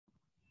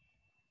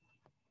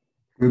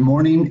Good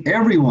morning,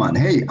 everyone.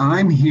 Hey,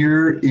 I'm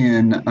here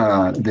in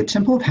the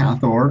Temple of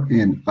Hathor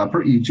in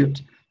Upper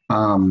Egypt.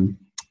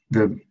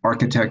 The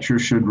architecture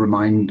should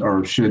remind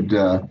or should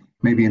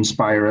maybe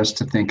inspire us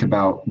to think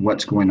about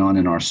what's going on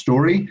in our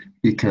story,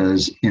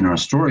 because in our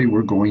story,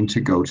 we're going to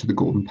go to the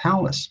Golden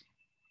Palace.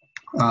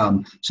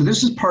 So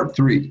this is part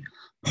three.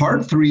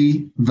 Part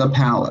three, the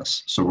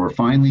palace. So we're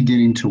finally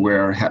getting to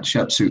where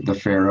Hatshepsut, the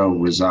pharaoh,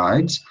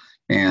 resides,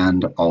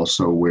 and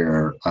also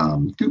where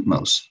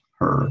Thutmose,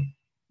 her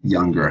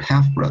younger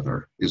half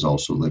brother, is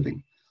also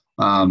living,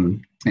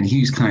 and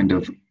he's kind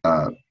of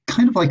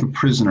like a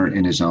prisoner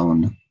in his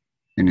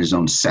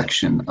own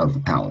section of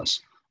the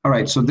palace. All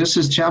right, so this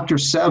is chapter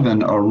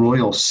 7, a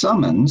royal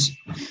summons,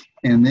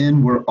 and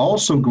then we're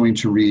also going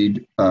to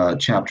read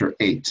chapter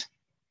 8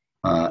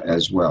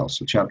 as well.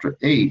 So chapter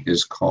 8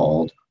 is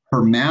called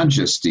Her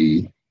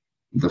Majesty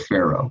the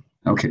Pharaoh.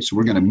 Okay, so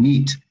we're going to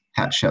meet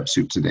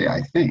Hatshepsut today,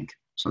 I think.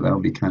 So that'll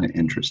be kind of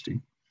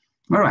interesting.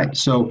 All right,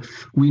 so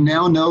we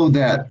now know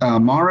that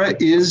Mara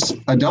is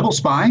a double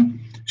spy.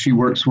 She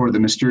works for the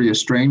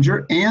mysterious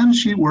stranger, and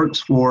she works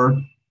for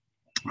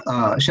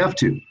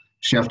Sheftu.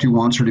 Sheftu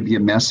wants her to be a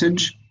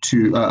messenger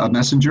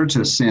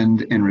to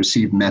send and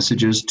receive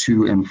messages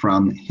to and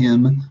from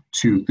him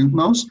to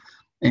Thutmose,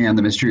 and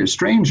the mysterious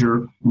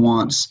stranger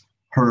wants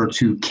her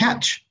to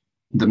catch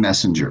the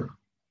messenger.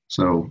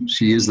 So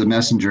she is the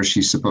messenger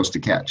she's supposed to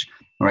catch.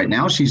 All right,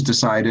 now she's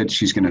decided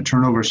she's going to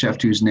turn over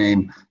Sheftu's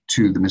name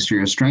to the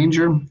mysterious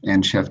stranger,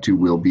 and Sheftu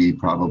will be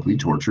probably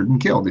tortured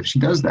and killed if she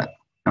does that.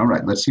 All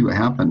right, let's see what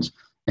happens.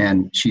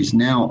 And she's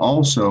now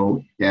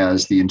also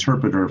as the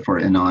interpreter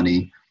for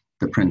Inanni,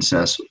 the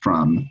princess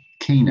from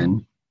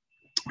Canaan,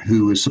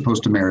 who is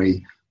supposed to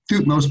marry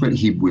Thutmose, but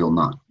he will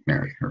not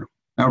marry her.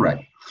 All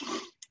right,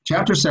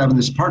 chapter 7,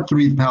 this is part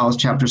 3 of the palace,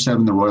 chapter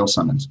 7, the royal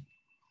summons.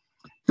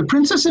 The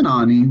Princess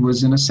Inanni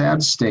was in a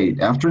sad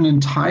state. After an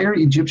entire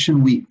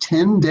Egyptian week,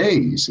 10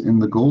 days in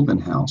the Golden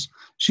House,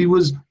 she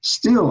was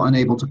still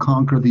unable to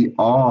conquer the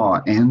awe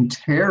and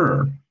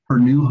terror her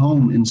new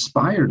home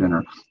inspired in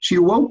her. She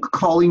awoke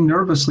calling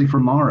nervously for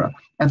Mara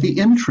at the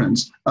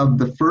entrance of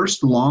the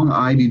first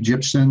long-eyed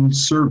Egyptian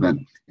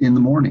servant in the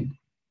morning,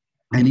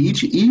 and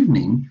each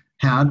evening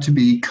had to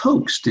be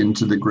coaxed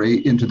into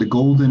the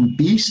golden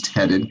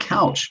beast-headed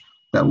couch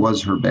that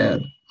was her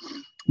bed.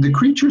 The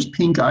creature's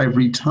pink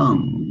ivory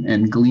tongue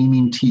and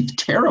gleaming teeth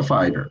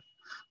terrified her.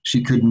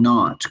 She could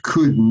not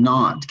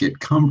get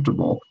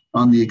comfortable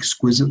on the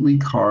exquisitely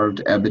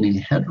carved ebony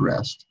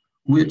headrest,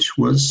 which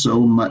was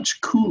so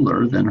much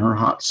cooler than her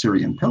hot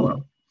Syrian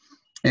pillow.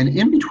 And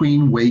in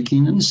between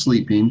waking and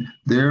sleeping,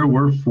 there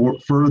were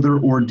further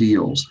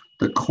ordeals: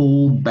 the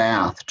cold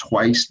bath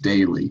twice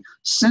daily,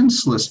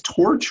 senseless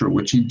torture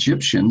which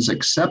Egyptians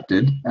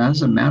accepted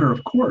as a matter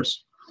of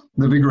course,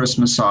 the vigorous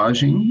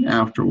massaging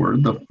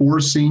afterward, the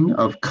forcing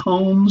of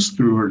combs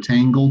through her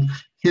tangled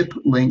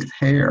hip-length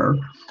hair,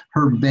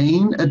 her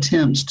vain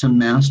attempts to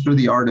master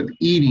the art of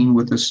eating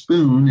with a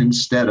spoon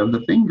instead of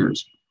the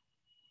fingers.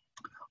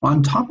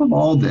 On top of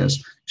all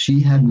this,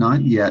 she had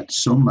not yet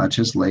so much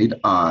as laid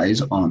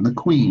eyes on the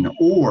queen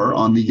or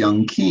on the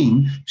young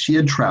king she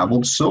had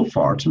traveled so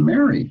far to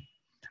marry.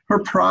 Her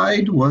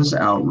pride was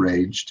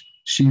outraged.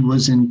 She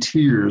was in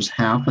tears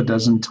half a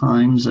dozen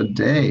times a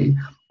day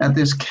at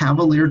this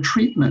cavalier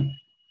treatment.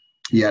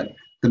 Yet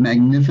the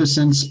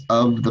magnificence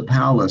of the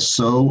palace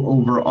so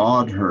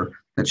overawed her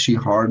that she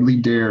hardly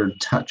dared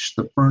touch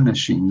the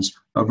furnishings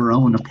of her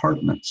own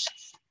apartments.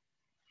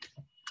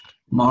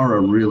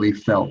 Mara really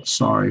felt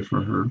sorry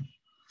for her.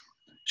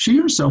 She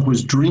herself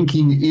was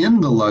drinking in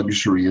the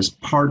luxury as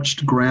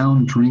parched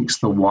ground drinks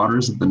the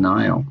waters of the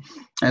Nile,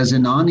 as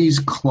Inanni's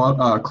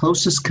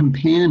closest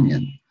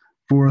companion,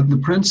 for the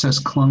princess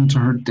clung to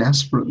her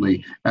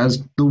desperately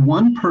as the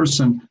one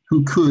person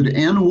who could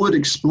and would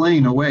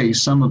explain away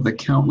some of the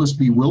countless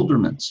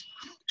bewilderments.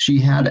 She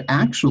had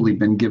actually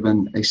been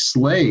given a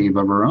slave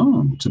of her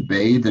own to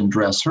bathe and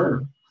dress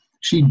her.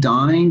 She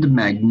dined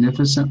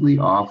magnificently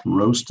off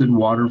roasted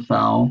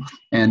waterfowl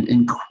and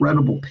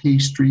incredible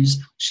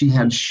pastries. She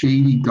had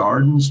shady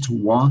gardens to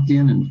walk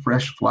in and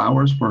fresh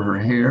flowers for her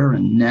hair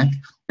and neck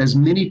as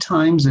many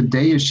times a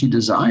day as she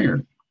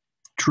desired.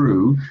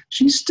 True,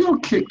 she still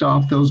kicked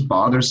off those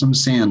bothersome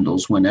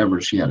sandals whenever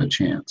she had a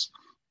chance,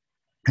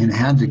 and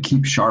had to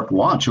keep sharp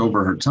watch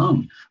over her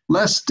tongue,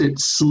 lest it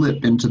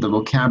slip into the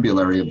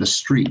vocabulary of the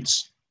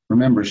streets.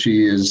 Remember,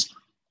 she's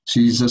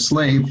a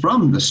slave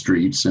from the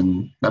streets,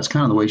 and that's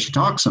kind of the way she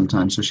talks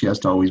sometimes, so she has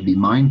to always be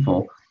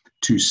mindful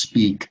to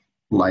speak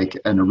like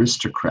an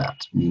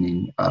aristocrat,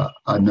 meaning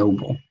a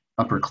noble,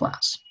 upper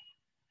class.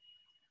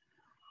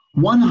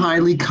 One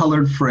highly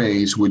colored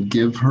phrase would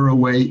give her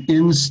away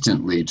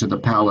instantly to the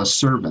palace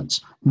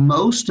servants,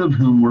 most of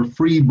whom were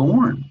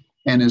free-born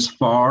and as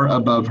far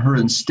above her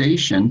in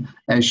station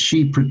as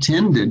she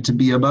pretended to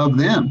be above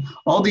them.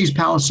 All these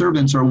palace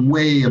servants are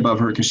way above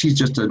her because she's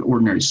just an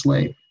ordinary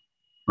slave,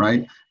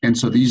 right? And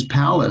so these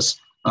palace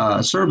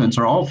servants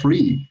are all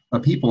free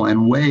people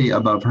and way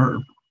above her,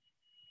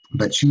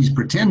 but she's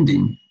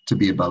pretending to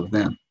be above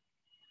them.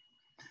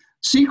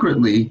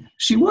 Secretly,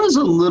 she was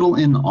a little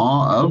in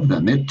awe of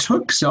them. It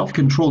took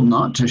self-control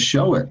not to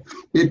show it.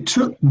 It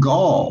took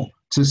gall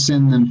to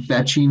send them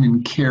fetching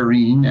and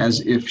carrying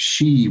as if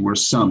she were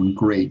some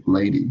great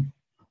lady.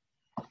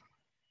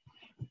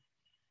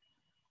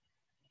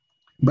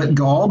 But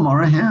gall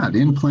Mara had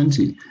in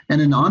plenty,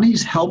 and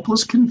Inani's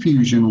helpless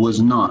confusion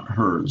was not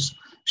hers.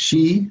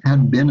 She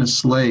had been a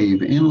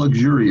slave in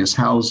luxurious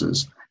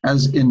houses,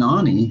 as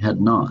Inani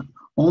had not.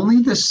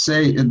 Only the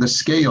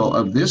scale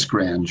of this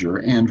grandeur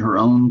and her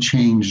own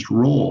changed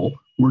role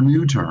were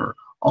new to her.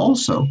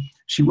 Also,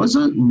 she was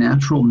a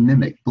natural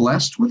mimic,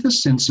 blessed with a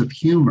sense of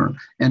humor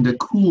and a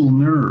cool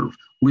nerve,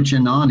 which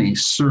Inani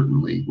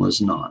certainly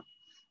was not.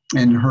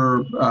 And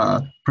her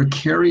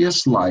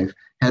precarious life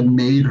had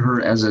made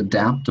her as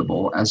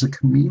adaptable as a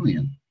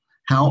chameleon.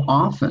 How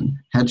often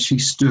had she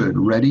stood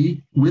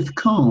ready with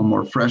comb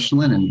or fresh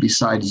linen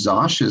beside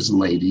Zosha's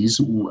lady's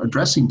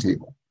dressing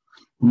table?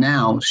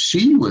 Now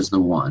she was the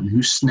one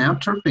who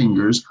snapped her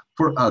fingers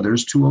for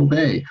others to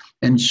obey,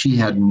 and she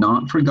had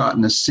not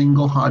forgotten a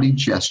single haughty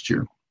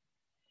gesture.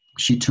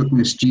 She took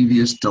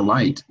mischievous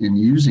delight in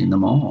using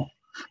them all.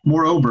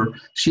 Moreover,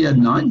 she had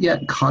not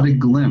yet caught a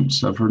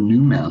glimpse of her new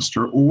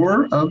master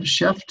or of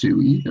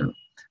Sheftu either.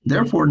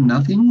 Therefore,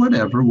 nothing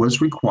whatever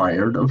was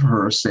required of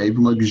her save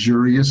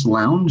luxurious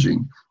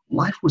lounging.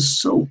 Life was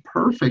so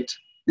perfect,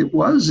 it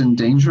was in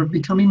danger of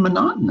becoming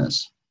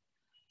monotonous.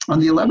 On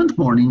the 11th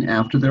morning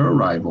after their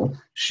arrival,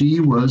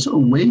 she was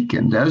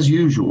awakened, as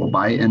usual,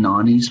 by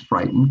Inani's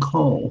frightened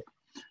call.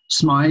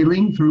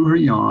 Smiling through her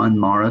yawn,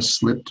 Mara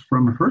slipped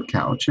from her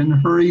couch and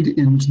hurried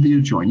into the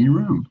adjoining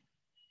room.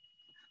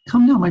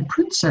 "Come now, my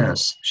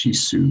princess," she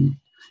soothed.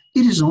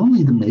 "It is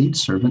only the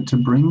maidservant to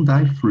bring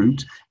thy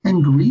fruit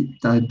and greet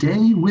the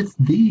day with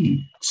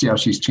thee." See how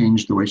she's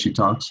changed the way she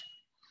talks?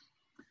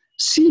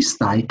 "Cease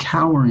thy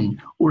cowering,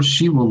 or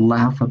she will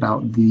laugh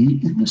about thee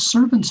in the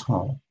servants'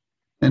 hall."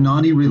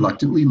 Inani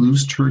reluctantly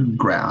loosed her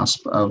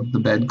grasp of the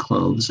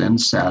bedclothes and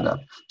sat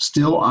up,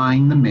 still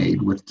eyeing the maid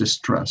with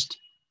distrust.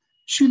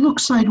 "She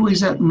looks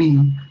sideways at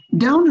me,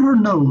 down her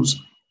nose,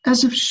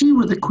 as if she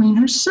were the queen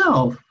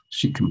herself,"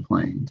 she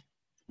complained.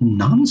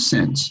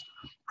 "Nonsense.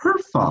 Her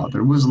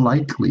father was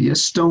likely a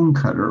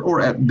stonecutter,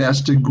 or at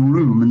best a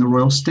groom in the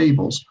royal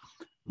stables.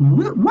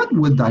 What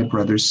would thy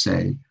brothers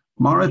say?"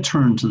 Mara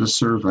turned to the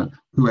servant,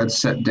 who had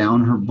set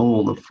down her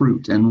bowl of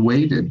fruit and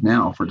waited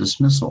now for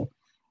dismissal.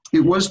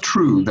 It was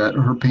true that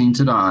her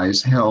painted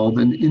eyes held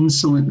an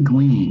insolent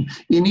gleam.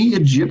 Any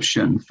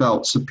Egyptian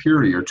felt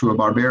superior to a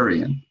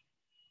barbarian.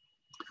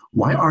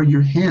 "Why are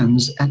your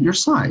hands at your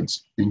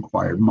sides?"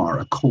 inquired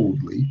Mara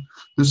coldly.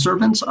 The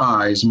servant's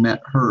eyes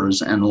met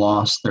hers and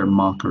lost their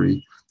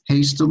mockery.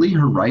 Hastily,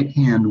 her right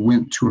hand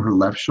went to her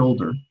left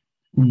shoulder.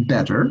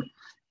 "Better?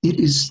 It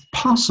is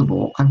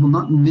possible I will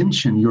not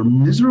mention your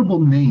miserable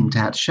name to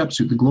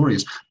Hatshepsut the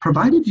Glorious,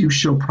 provided you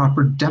show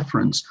proper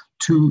deference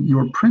to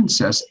your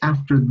princess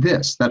after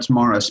this." That's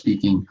Mara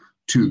speaking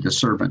to the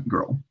servant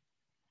girl.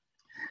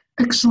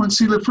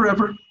 "Excellency, live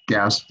forever,"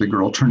 gasped the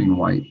girl, turning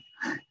white.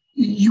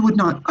 "You would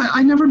not,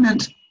 I never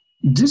meant—"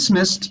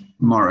 "Dismissed,"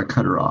 Mara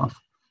cut her off.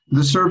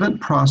 The servant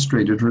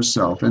prostrated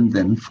herself and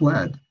then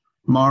fled.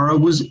 Mara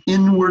was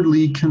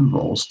inwardly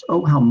convulsed.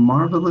 Oh, how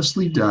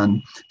marvelously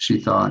done, she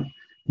thought.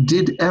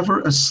 Did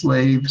ever a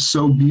slave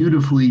so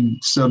beautifully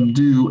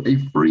subdue a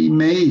free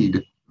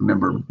maid?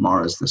 Remember,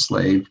 Mara's the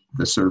slave,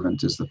 the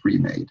servant is the free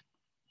maid.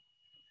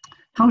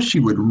 How she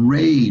would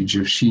rage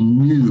if she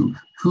knew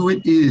who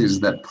it is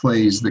that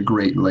plays the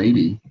great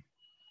lady.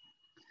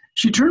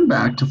 She turned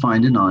back to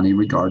find Inani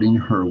regarding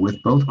her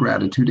with both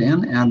gratitude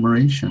and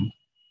admiration.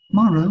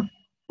 "Mara,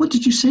 what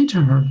did you say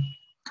to her?"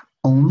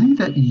 "Only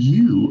that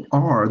you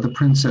are the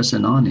Princess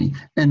Inani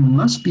and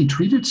must be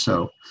treated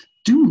so.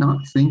 Do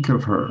not think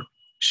of her.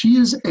 She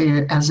is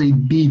as a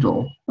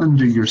beetle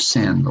under your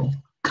sandal.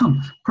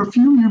 Come,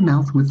 perfume your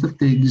mouth with the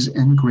figs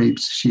and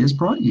grapes she has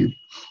brought you.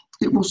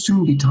 It will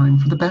soon be time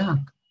for the bath."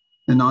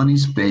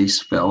 Inani's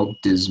face fell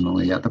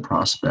dismally at the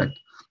prospect,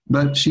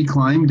 but she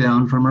climbed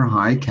down from her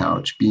high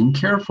couch, being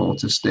careful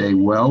to stay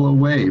well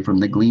away from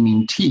the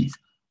gleaming teeth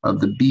of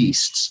the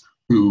beasts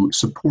who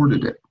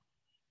supported it.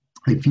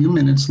 A few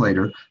minutes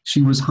later,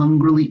 she was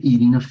hungrily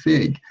eating a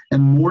fig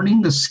and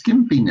mourning the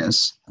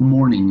skimpiness,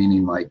 mourning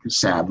meaning like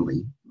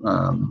sadly,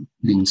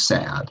 being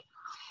sad,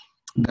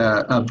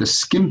 of the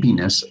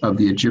skimpiness of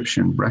the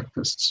Egyptian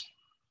breakfasts.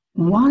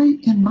 "Why,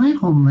 in my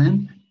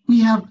homeland,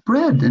 we have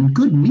bread and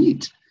good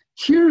meat.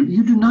 Here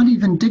you do not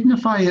even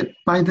dignify it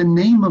by the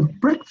name of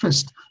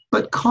breakfast,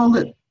 but call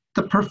it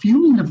the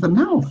perfuming of the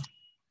mouth."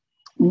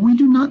 "We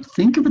do not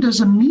think of it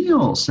as a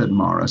meal," said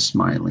Mara,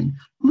 smiling.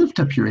 "Lift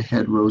up your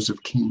head, Rose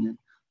of Canaan.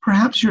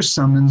 Perhaps your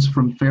summons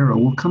from Pharaoh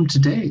will come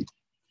today."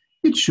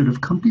 "It should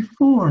have come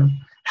before.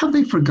 Have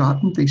they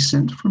forgotten they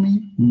sent for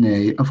me?"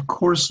 "Nay, of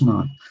course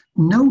not.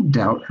 No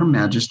doubt Her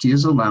Majesty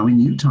is allowing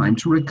you time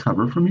to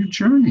recover from your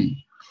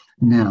journey.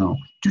 Now,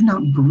 do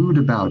not brood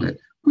about it.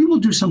 We will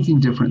do something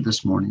different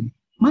this morning.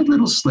 My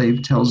little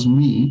slave tells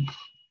me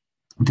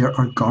there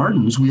are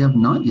gardens we have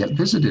not yet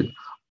visited.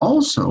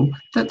 Also,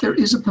 that there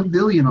is a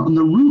pavilion on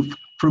the roof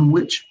from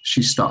which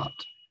she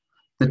stopped.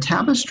 The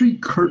tapestry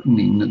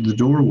curtaining the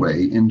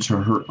doorway into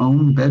her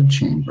own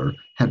bedchamber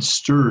had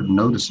stirred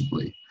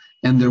noticeably,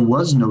 and there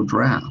was no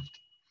draught.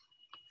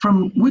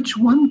 From which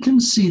one can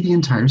see the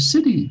entire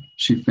city,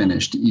 she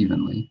finished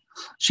evenly.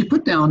 She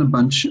put down a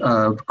bunch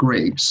of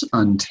grapes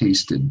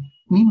untasted.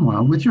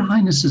 Meanwhile, with your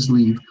highness's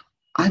leave,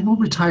 I will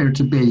retire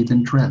to bathe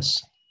and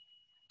dress.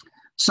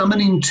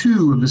 Summoning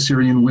two of the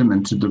Syrian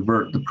women to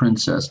divert the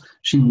princess,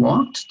 she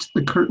walked to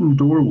the curtained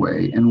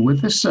doorway and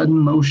with a sudden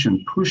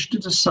motion pushed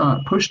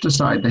aside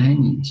the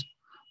hangings.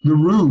 The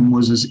room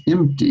was as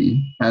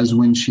empty as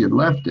when she had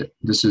left it.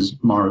 This is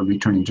Mara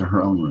returning to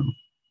her own room.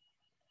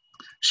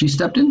 She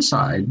stepped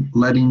inside,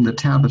 letting the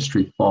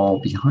tapestry fall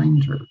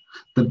behind her.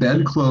 The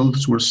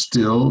bedclothes were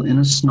still in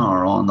a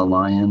snarl on the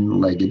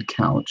lion-legged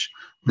couch.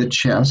 The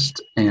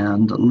chest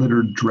and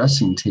littered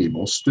dressing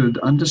table stood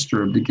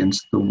undisturbed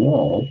against the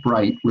wall,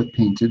 bright with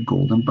painted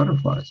golden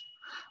butterflies.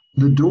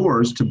 The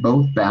doors to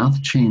both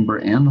bath chamber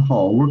and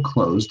hall were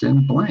closed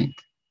and blank.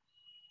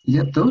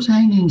 Yet those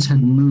hangings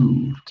had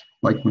moved,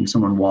 like when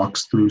someone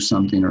walks through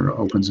something or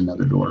opens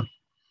another door.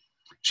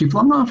 She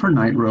flung off her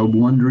nightrobe,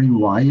 wondering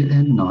why it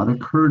had not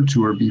occurred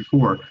to her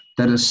before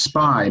that a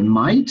spy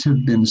might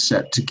have been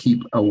set to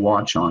keep a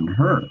watch on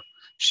her.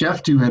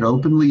 Sheftu had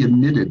openly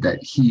admitted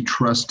that he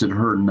trusted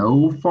her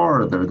no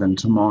farther than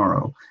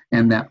tomorrow,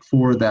 and that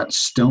for that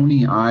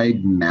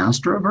stony-eyed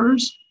master of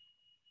hers,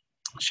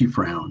 she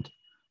frowned,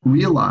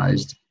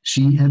 realized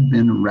she had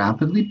been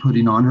rapidly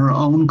putting on her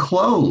own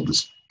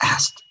clothes,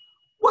 asked,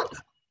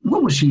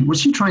 what was she? Was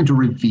she trying to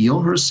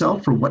reveal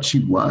herself for what she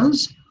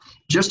was?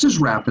 Just as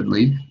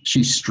rapidly,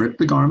 she stripped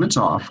the garments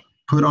off,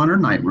 put on her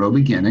nightrobe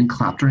again, and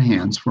clapped her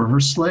hands for her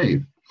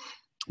slave.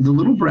 The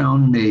little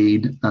brown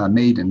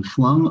maiden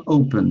flung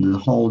open the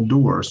hall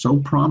door so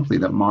promptly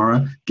that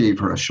Mara gave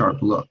her a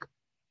sharp look.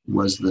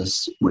 Was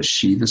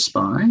she the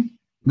spy?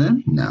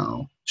 Then?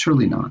 No,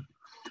 surely not.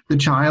 The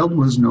child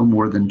was no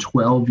more than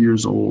 12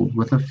 years old,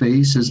 with a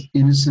face as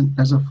innocent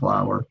as a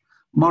flower.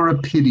 Mara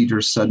pitied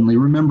her suddenly,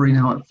 remembering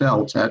how it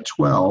felt at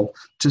 12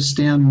 to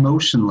stand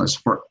motionless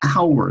for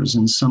hours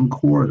in some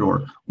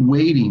corridor,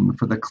 waiting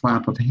for the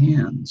clap of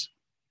hands.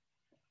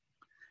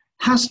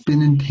 Hast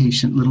been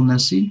impatient, little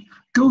Nessie?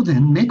 Go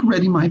then, make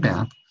ready my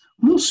bath.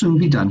 We'll soon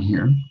be done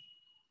here.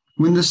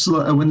 When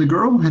the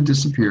girl had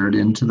disappeared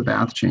into the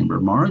bath chamber,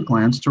 Mara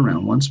glanced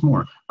around once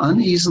more,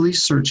 uneasily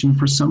searching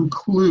for some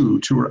clue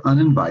to her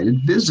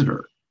uninvited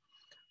visitor.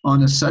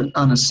 On a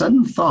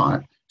sudden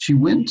thought, she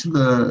went to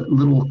the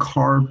little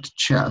carved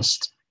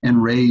chest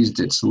and raised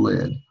its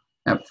lid.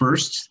 At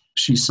first,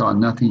 she saw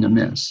nothing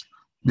amiss.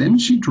 Then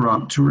she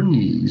dropped to her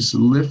knees,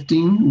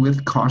 lifting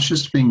with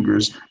cautious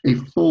fingers a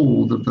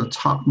fold of the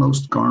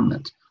topmost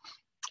garment.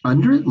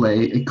 Under it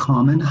lay a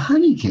common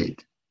honey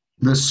cake,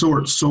 the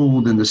sort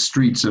sold in the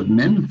streets of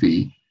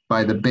Menfi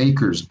by the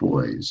baker's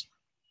boys.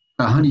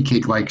 A honey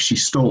cake like she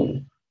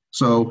stole.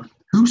 So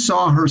who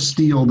saw her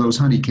steal those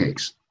honey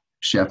cakes?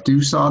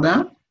 Sheftu saw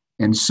that,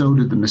 and so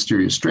did the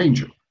mysterious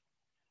stranger.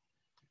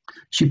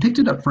 She picked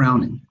it up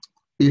frowning.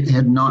 It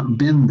had not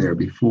been there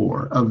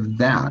before. Of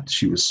that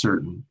she was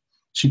certain.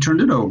 She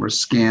turned it over,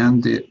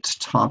 scanned it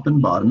top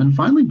and bottom, and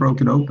finally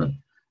broke it open.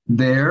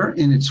 There,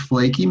 in its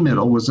flaky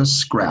middle, was a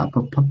scrap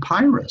of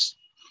papyrus.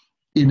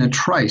 In a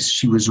trice,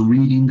 she was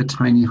reading the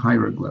tiny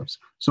hieroglyphs.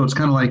 So it's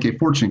kind of like a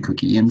fortune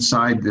cookie.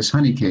 Inside this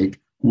honey cake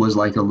was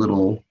like a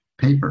little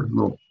paper,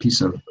 little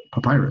piece of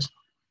papyrus.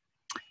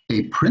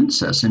 A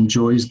princess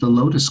enjoys the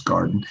lotus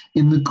garden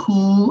in the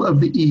cool of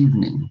the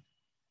evening.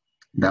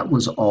 That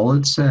was all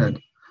it said.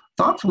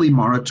 Thoughtfully,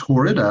 Mara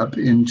tore it up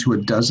into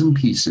a dozen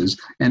pieces,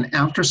 and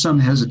after some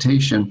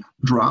hesitation,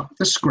 dropped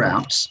the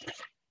scraps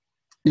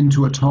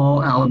into a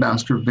tall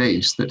alabaster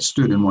vase that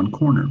stood in one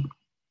corner.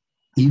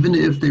 Even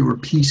if they were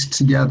pieced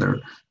together,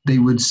 they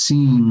would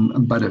seem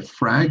but a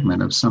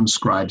fragment of some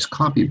scribe's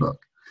copybook.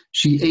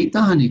 She ate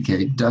the honey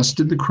cake,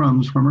 dusted the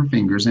crumbs from her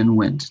fingers, and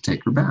went to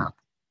take her bath.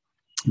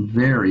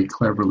 Very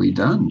cleverly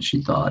done,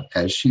 she thought,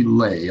 as she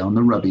lay on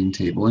the rubbing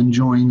table,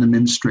 enjoying the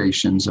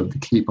ministrations of the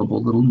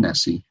capable little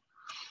Nessie.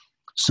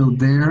 So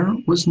there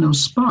was no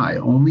spy,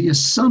 only a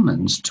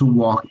summons to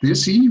walk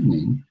this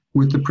evening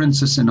with the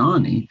Princess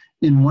Inanni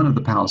in one of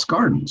the palace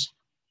gardens,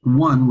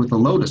 one with a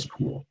lotus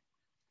pool.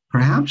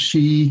 Perhaps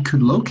she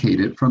could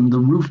locate it from the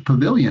roof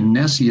pavilion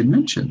Nessie had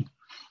mentioned.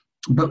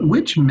 But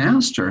which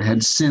master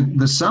had sent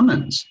the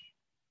summons?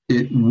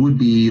 It would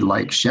be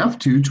like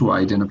Sheftu to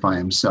identify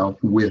himself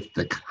with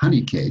the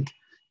honey cake.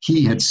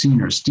 He had seen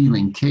her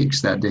stealing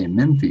cakes that day in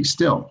Menfi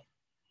still.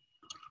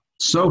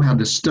 So had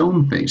the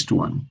stone-faced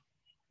one.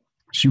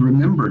 She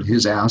remembered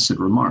his acid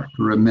remark.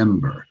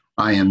 Remember,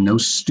 I am no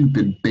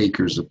stupid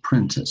baker's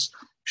apprentice.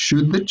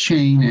 Should the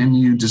chain and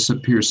you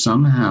disappear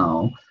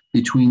somehow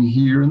between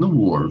here and the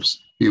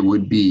wharves, it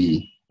would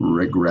be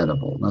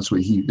regrettable. That's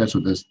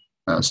what this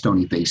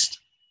stony-faced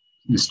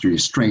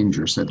mysterious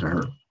stranger said to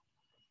her.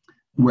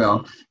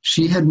 Well,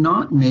 she had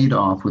not made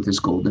off with his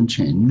golden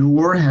chain,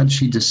 nor had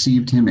she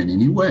deceived him in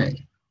any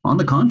way. On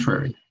the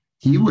contrary,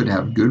 he would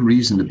have good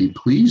reason to be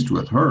pleased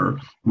with her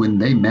when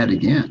they met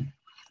again.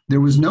 There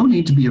was no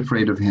need to be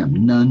afraid of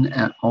him, none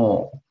at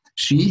all.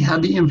 She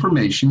had the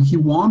information he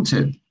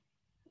wanted,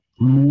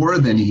 more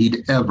than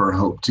he'd ever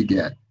hoped to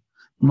get.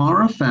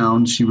 Mara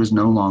found she was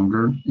no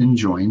longer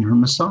enjoying her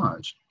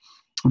massage.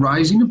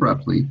 Rising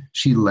abruptly,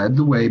 she led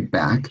the way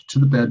back to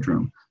the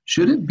bedroom.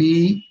 Should it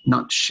be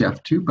not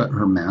Sheftu, but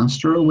her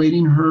master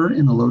awaiting her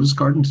in the lotus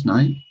garden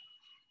tonight?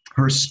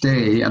 Her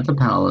stay at the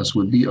palace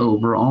would be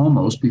over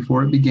almost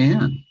before it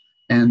began,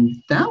 and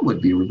that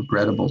would be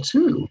regrettable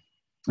too,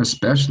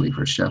 especially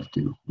for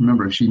Sheftu.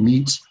 Remember,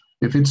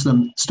 if it's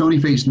the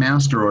stony-faced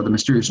master or the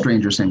mysterious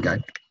stranger, same guy,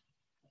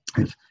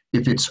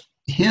 if it's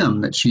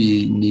him that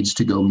she needs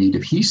to go meet,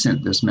 if he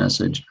sent this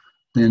message,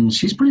 then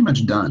she's pretty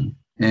much done,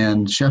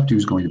 and Sheftu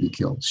is going to be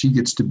killed. She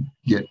gets to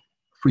get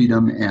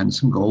freedom and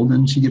some gold,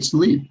 and she gets to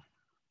leave.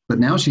 But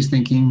now she's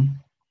thinking,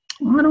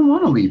 I don't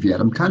want to leave yet.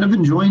 I'm kind of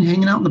enjoying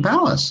hanging out in the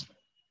palace.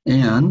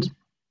 And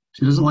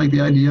she doesn't like the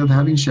idea of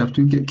having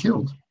Sheftu get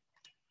killed.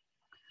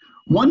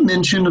 One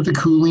mention of the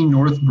cooling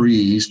north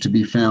breeze to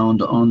be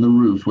found on the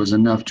roof was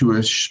enough to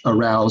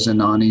arouse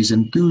Inanni's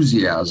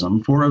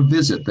enthusiasm for a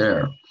visit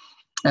there.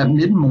 At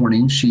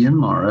mid-morning, she and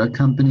Mara,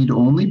 accompanied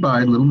only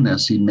by little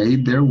Nessie,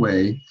 made their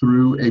way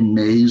through a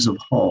maze of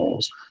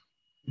halls,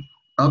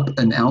 up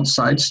an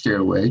outside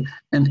stairway,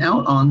 and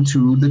out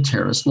onto the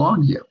terrace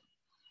loggia.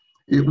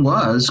 It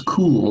was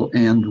cool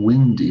and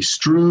windy,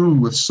 strewn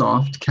with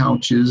soft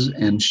couches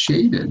and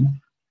shaded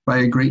by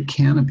a great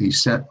canopy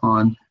set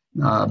on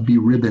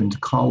beribboned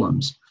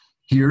columns.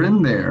 Here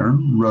and there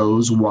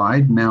rose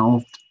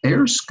wide-mouthed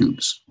air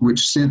scoops,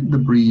 which sent the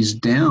breeze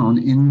down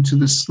into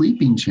the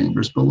sleeping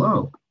chambers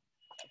below.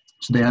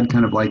 So they had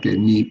kind of like a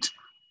neat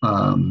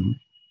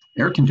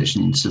air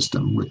conditioning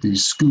system with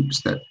these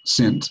scoops that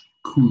sent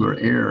cooler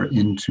air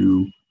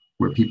into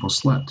where people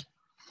slept.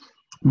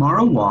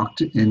 Mara walked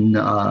to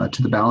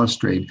the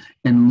balustrade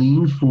and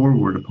leaned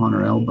forward upon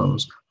her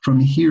elbows. From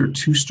here,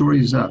 2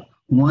 stories up,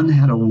 one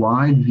had a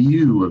wide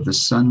view of the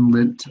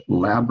sunlit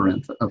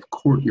labyrinth of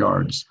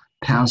courtyards,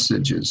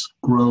 passages,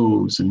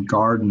 groves, and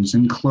gardens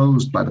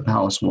enclosed by the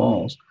palace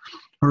walls.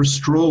 Her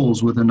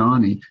strolls with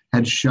Inanni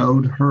had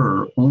showed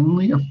her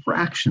only a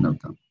fraction of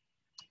them.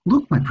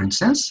 "Look, my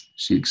princess,"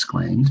 she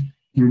exclaimed,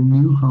 "your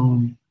new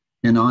home."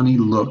 Inanni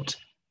looked,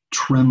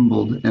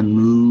 trembled, and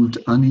moved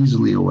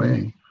uneasily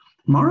away.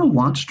 Mara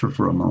watched her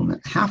for a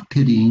moment, half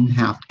pitying,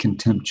 half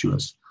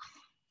contemptuous,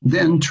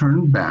 then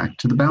turned back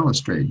to the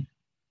balustrade.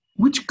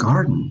 Which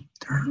garden?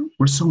 There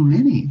were so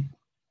many.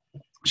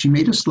 She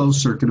made a slow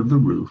circuit of the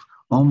roof,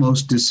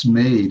 almost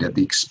dismayed at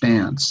the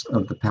expanse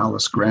of the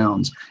palace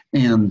grounds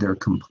and their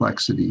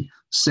complexity.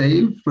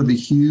 Save for the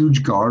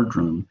huge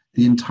guardroom,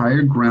 the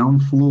entire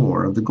ground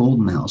floor of the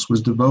Golden House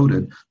was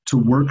devoted to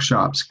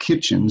workshops,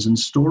 kitchens, and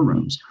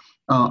storerooms.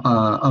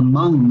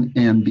 Among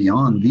and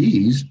beyond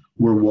these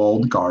were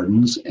walled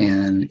gardens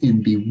and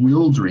in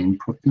bewildering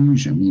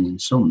profusion, meaning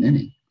so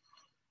many.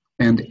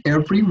 And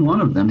every one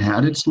of them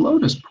had its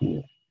lotus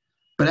pool.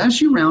 But as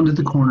she rounded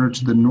the corner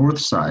to the north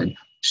side,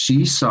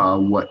 she saw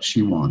what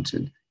she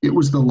wanted. It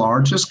was the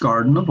largest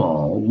garden of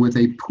all, with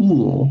a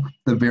pool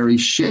the very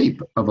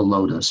shape of a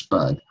lotus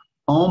bud,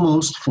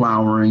 almost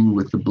flowering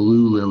with the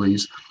blue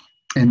lilies,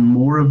 and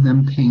more of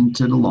them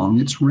painted along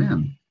its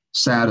rim.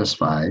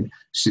 Satisfied,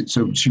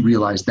 so she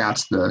realized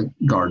that's the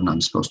garden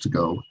I'm supposed to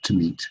go to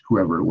meet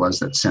whoever it was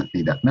that sent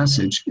me that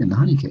message in the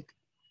honey cake.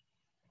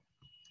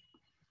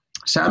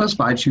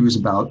 Satisfied, she was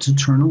about to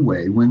turn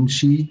away when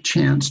she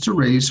chanced to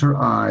raise her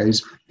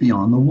eyes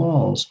beyond the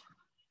walls.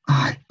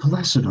 "Ah,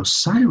 blessed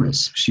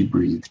Osiris," she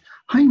breathed.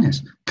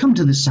 "Highness, come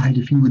to this side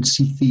if you would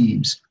see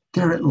Thebes.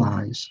 There it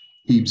lies."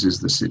 Thebes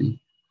is the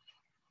city.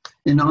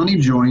 Inanni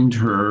joined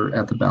her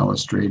at the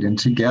balustrade, and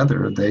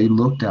together they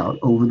looked out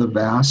over the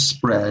vast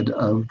spread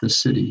of the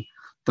city.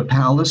 The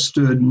palace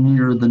stood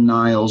near the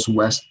Nile's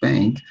west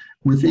bank,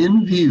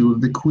 within view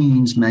of the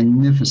queen's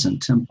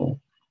magnificent temple,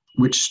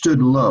 which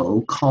stood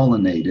low,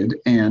 colonnaded,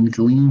 and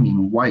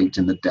gleaming white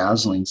in the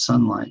dazzling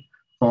sunlight,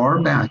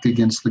 far back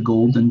against the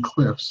golden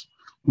cliffs.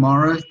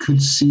 Mara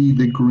could see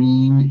the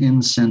green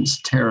incense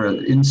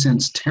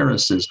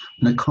terraces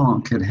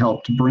Nakonk had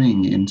helped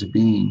bring into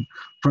being.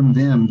 From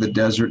them, the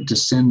desert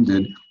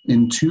descended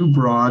in 2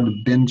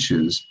 broad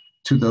benches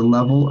to the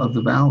level of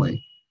the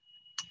valley.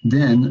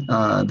 Then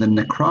the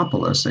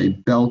necropolis, a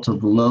belt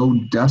of low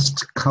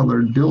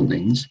dust-colored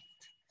buildings,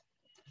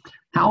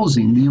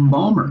 housing the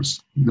embalmers.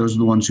 Those are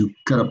the ones who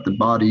cut up the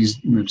bodies.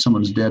 If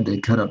someone's dead, they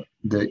cut up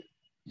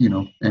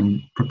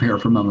and prepare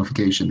for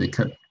mummification. They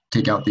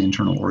take out the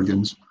internal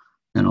organs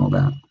and all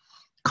that.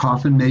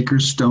 Coffin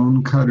makers,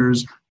 stone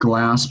cutters,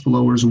 glass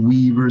blowers,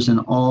 weavers, and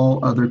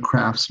all other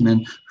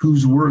craftsmen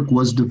whose work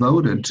was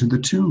devoted to the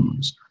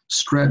tombs,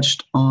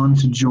 stretched on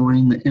to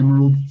join the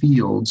emerald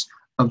fields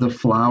of the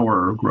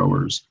flower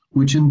growers,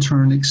 which in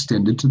turn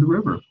extended to the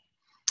river.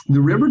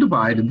 The river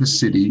divided the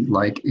city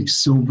like a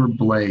silver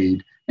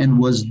blade and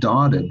was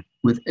dotted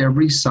with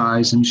every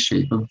size and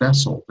shape of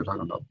vessel. They're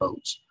talking about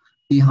boats.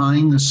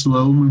 Behind the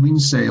slow-moving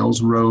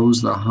sails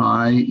rose the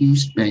high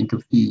east bank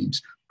of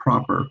Thebes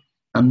proper,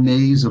 a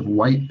maze of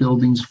white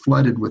buildings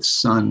flooded with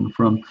sun,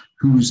 from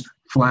whose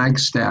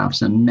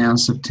flagstaffs and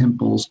massive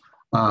temples,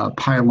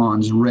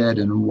 pylons red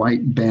and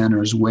white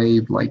banners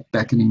waved like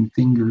beckoning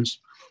fingers.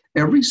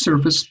 Every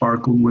surface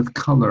sparkled with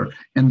color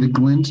and the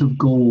glint of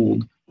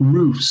gold.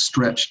 Roofs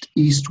stretched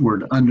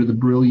eastward under the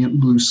brilliant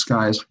blue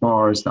sky as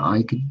far as the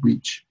eye could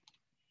reach.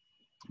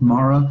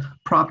 Mara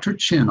propped her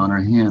chin on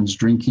her hands,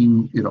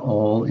 drinking it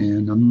all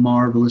in. A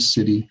marvelous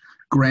city,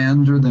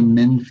 grander than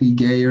Menfi,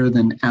 gayer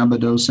than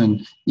Abydos,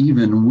 and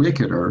even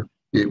wickeder,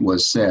 it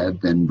was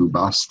said, than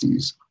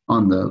Bubastis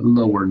on the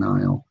lower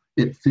Nile.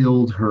 It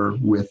filled her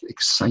with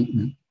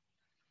excitement.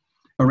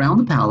 Around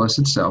the palace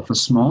itself, a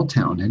small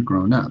town had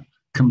grown up,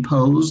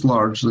 composed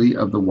largely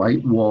of the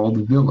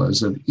white-walled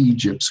villas of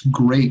Egypt's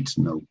great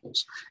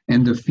nobles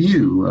and a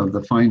few of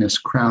the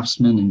finest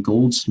craftsmen and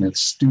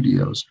goldsmiths'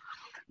 studios.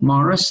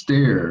 Mara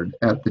stared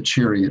at the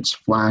chariots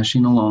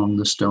flashing along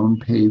the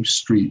stone-paved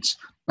streets,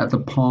 at the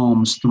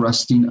palms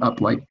thrusting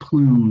up like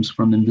plumes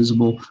from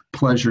invisible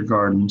pleasure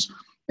gardens,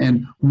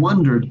 and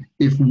wondered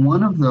if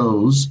one of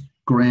those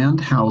grand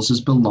houses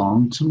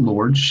belonged to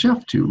Lord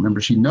Sheftu. Remember,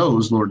 she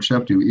knows Lord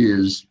Sheftu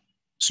is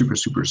super,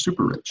 super,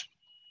 super rich.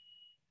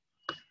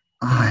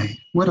 Ay,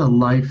 what a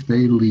life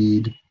they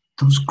lead,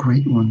 those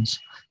great ones.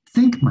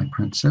 Think, my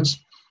princess,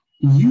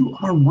 you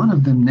are one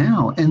of them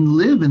now and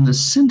live in the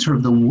center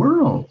of the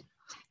world.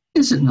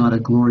 Is it not a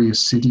glorious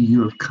city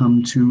you have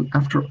come to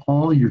after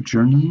all your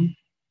journeying?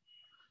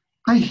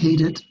 I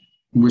hate it,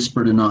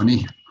 whispered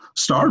Inanni.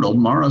 Startled,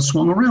 Mara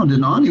swung around.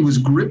 Inanni was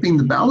gripping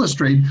the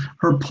balustrade,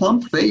 her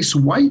plump face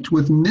white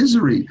with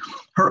misery.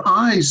 Her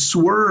eyes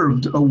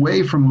swerved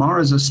away from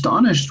Mara's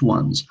astonished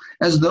ones,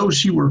 as though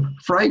she were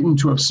frightened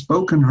to have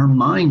spoken her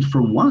mind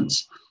for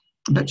once.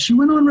 But she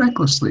went on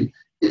recklessly.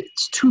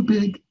 It's too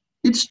big.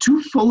 It's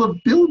too full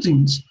of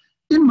buildings.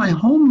 In my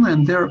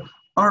homeland there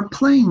are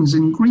plains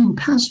and green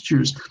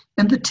pastures,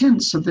 and the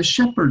tents of the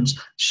shepherds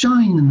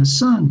shine in the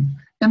sun,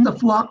 and the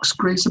flocks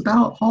graze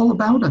about all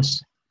about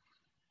us.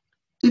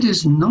 It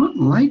is not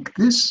like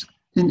this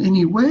in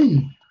any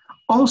way.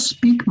 All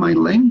speak my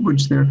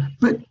language there,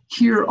 but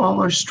here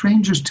all are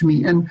strangers to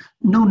me and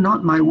know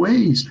not my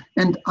ways,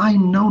 and I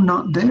know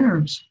not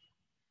theirs.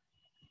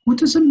 What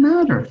does it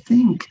matter?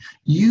 Think,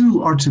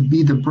 you are to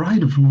be the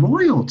bride of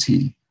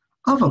royalty,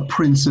 of a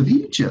prince of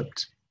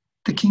Egypt.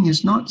 The king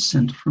is not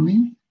sent for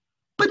me,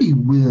 but he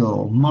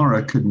will.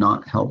 Mara could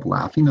not help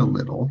laughing a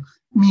little.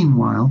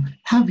 Meanwhile,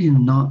 have you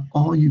not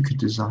all you could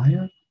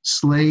desire?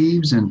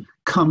 Slaves and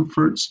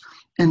comforts,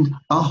 and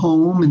a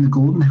home in the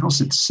Golden House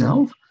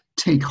itself?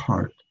 Take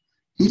heart.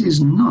 It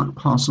is not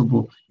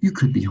possible you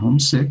could be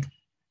homesick.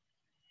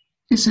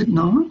 Is it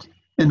not?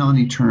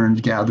 Inanni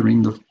turned,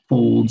 gathering the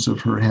folds of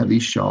her heavy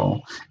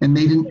shawl, and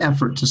made an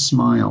effort to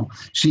smile.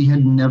 She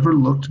had never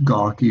looked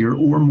gawkier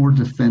or more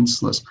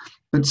defenseless,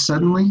 but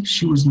suddenly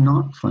she was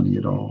not funny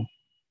at all.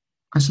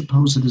 I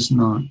suppose it is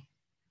not.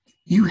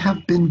 You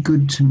have been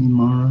good to me,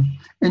 Mara,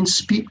 and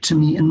speak to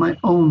me in my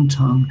own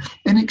tongue,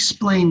 and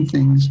explain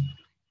things,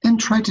 and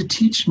try to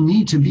teach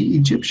me to be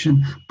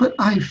Egyptian, but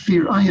I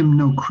fear I am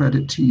no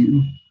credit to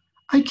you.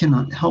 I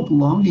cannot help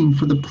longing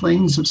for the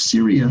plains of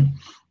Syria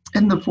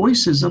and the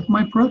voices of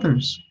my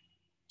brothers.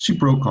 She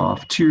broke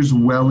off, tears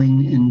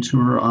welling into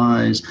her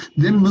eyes,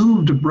 then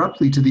moved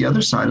abruptly to the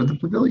other side of the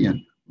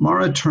pavilion.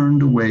 Mara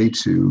turned away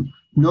too,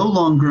 no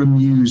longer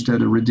amused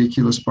at a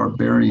ridiculous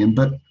barbarian,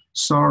 but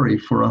sorry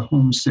for a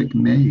homesick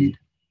maid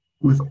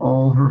with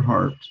all her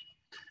heart.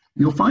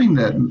 You'll find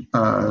that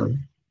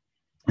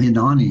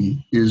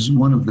Inanni is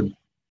one of the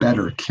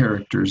better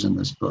characters in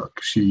this book.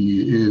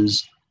 She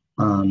is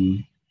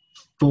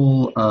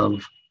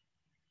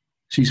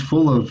she's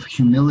full of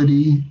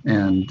humility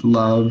and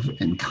love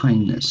and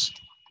kindness.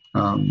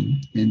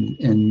 And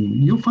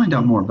you'll find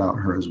out more about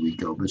her as we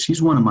go, but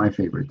she's one of my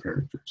favorite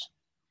characters.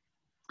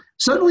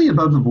 Suddenly,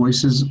 above the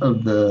voices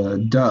of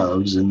the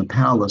doves in the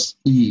palace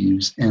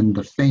eaves and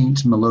the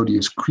faint,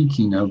 melodious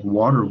creaking of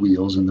water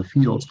wheels in the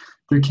fields,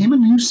 there came a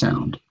new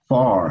sound,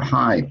 far,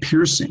 high,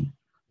 piercing.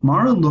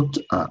 Mara looked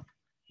up.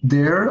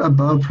 There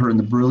above her in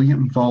the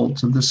brilliant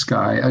vault of the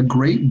sky, a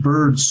great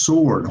bird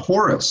soared,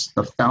 Horus,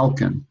 the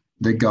falcon,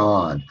 the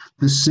god,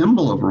 the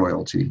symbol of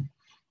royalty.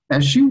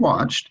 As she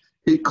watched,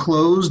 it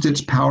closed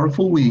its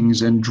powerful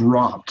wings and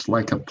dropped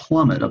like a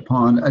plummet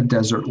upon a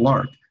desert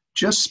lark,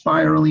 just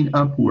spiraling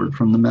upward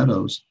from the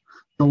meadows.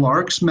 The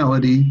lark's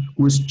melody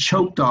was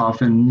choked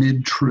off in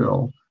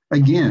mid-trill.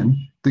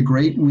 Again, the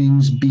great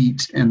wings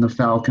beat and the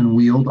falcon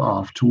wheeled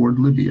off toward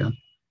Libya.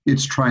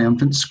 Its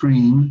triumphant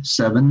scream,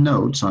 7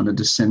 notes on a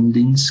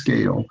descending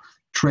scale,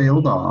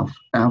 trailed off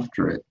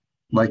after it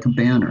like a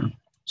banner.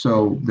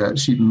 So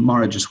that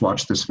Mara just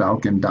watched this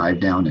falcon dive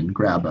down and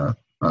grab a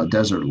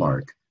desert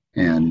lark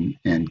and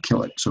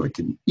kill it so it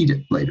can eat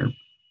it later.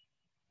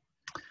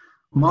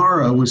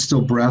 Mara was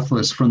still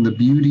breathless from the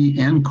beauty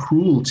and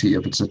cruelty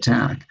of its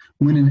attack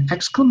when an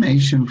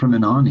exclamation from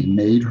Inanni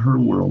made her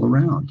whirl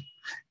around.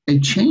 A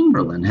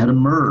chamberlain had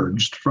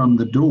emerged from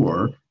the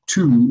door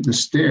to the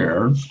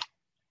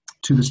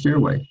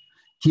stairway.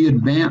 He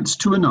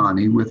advanced to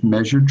Anani with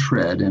measured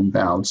tread and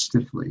bowed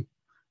stiffly.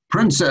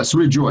 Princess,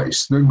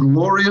 rejoice! The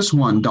glorious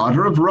one,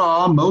 daughter of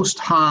Ra, most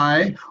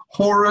high,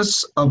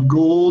 Horus of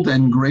gold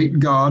and great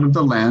god of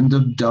the land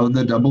of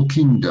the double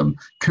kingdom,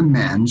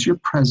 commands your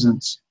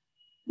presence.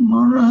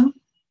 Mara,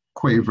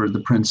 quavered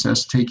the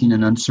princess, taking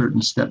an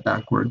uncertain step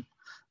backward.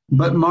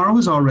 But Mara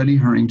was already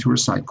hurrying to her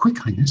side. Quick,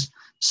 Highness,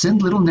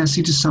 send little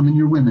Nessie to summon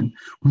your women.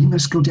 We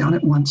must go down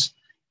at once.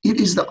 It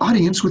is the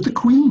audience with the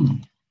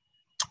queen.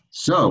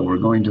 So we're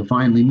going to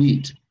finally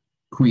meet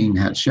Queen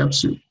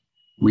Hatshepsut.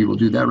 We will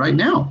do that right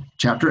now.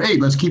 Chapter 8.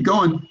 Let's keep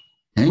going.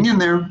 Hang in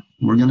there.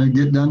 We're going to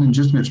get done in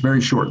just a minute. It's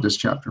very short, this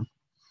chapter.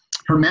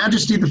 Her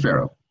Majesty the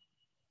Pharaoh.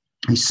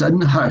 A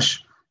sudden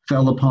hush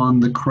fell upon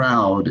the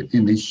crowd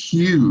in the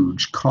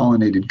huge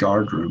colonnaded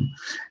guardroom,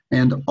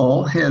 and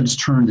all heads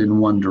turned in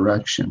one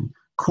direction.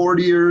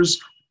 Courtiers,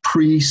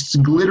 priests,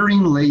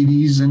 glittering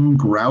ladies, and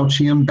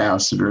grouchy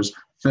ambassadors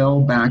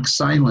fell back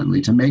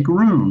silently to make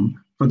room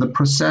for the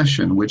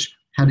procession which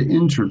had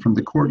entered from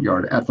the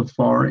courtyard at the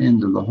far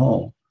end of the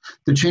hall.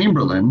 The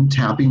chamberlain,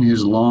 tapping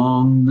his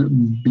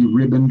long,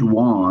 beribboned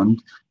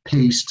wand,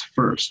 paced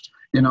first.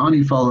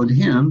 Inanni followed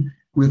him,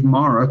 with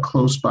Mara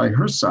close by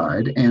her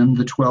side and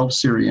the 12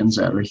 Syrians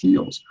at her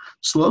heels.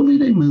 Slowly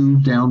they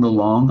moved down the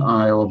long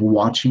aisle of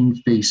watching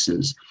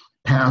faces,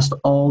 past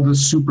all the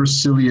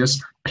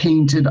supercilious,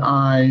 painted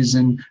eyes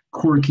and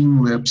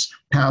quirking lips,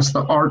 past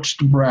the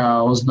arched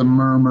brows, the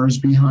murmurs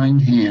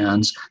behind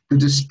hands, the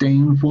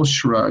disdainful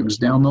shrugs,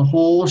 down the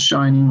whole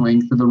shining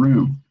length of the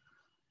room.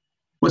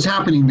 What's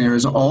happening there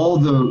is all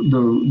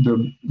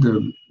the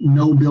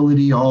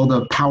nobility, all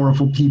the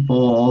powerful people,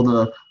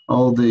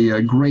 all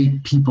the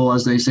great people,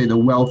 as they say, the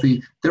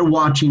wealthy, they're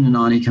watching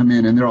Inanni come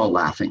in and they're all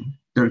laughing.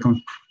 They're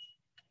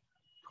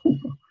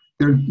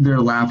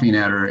laughing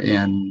at her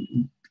and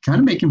kind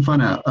of making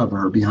fun of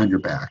her behind her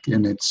back,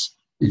 and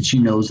she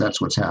knows that's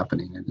what's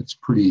happening, and it's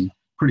pretty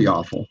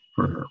awful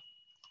for her.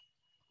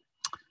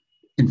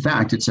 In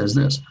fact, it says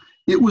this: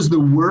 it was the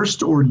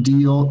worst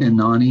ordeal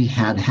Inanni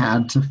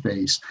had to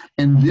face,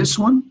 and this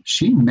one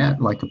she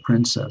met like a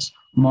princess.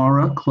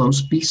 Mara,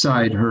 close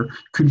beside her,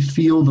 could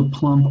feel the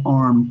plump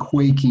arm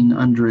quaking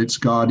under its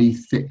gaudy,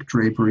 thick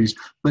draperies,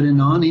 but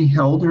Inanni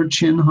held her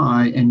chin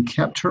high and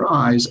kept her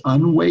eyes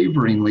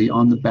unwaveringly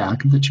on the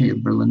back of the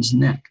chamberlain's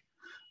neck.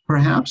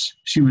 Perhaps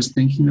she was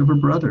thinking of her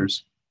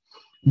brothers.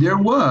 There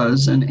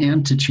was an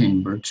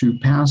antechamber to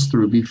pass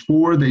through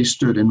before they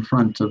stood in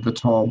front of the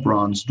tall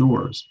bronze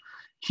doors.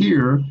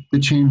 Here, the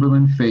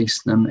chamberlain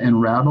faced them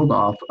and rattled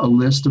off a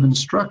list of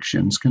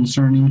instructions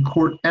concerning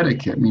court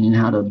etiquette, meaning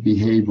how to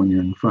behave when you're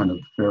in front of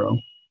the pharaoh,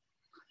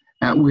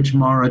 at which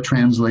Mara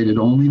translated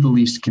only the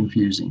least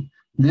confusing.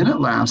 Then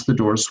at last the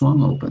door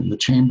swung open. The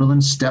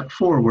chamberlain stepped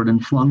forward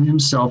and flung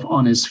himself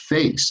on his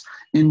face,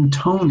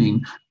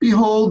 intoning,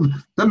 "Behold,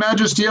 the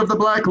majesty of the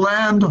black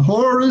land,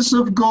 Horus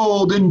of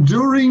gold,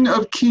 enduring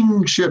of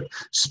kingship,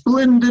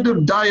 splendid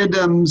of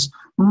diadems,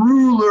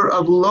 ruler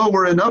of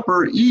lower and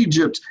upper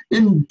Egypt,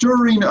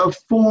 enduring of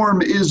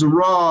form is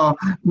Ra,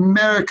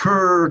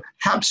 Merkur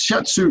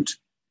Hatshepsut.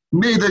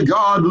 May the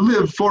god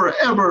live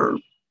forever."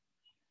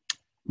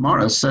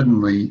 Mara,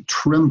 suddenly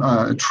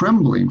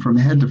trembling from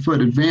head to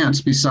foot,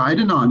 advanced beside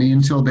Inanni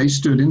until they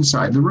stood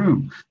inside the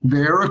room.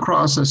 There,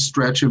 across a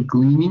stretch of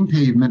gleaming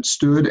pavement,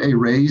 stood a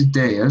raised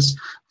dais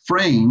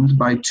framed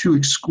by two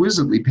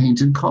exquisitely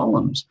painted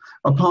columns.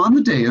 Upon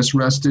the dais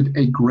rested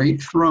a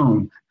great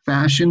throne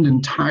fashioned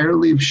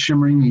entirely of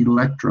shimmering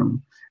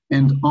electrum,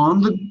 and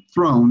on the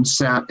throne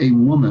sat a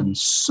woman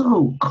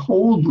so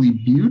coldly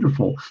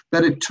beautiful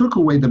that it took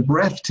away the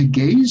breath to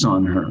gaze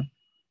on her.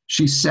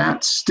 She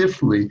sat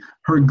stiffly,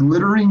 her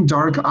glittering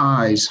dark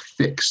eyes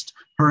fixed,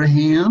 her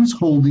hands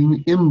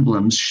holding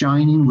emblems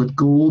shining with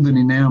gold and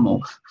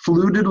enamel.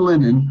 Fluted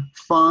linen,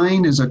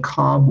 fine as a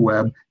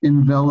cobweb,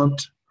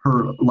 enveloped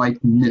her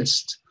like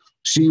mist.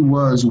 She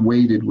was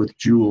weighted with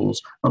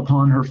jewels.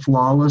 Upon her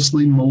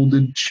flawlessly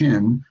molded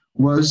chin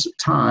was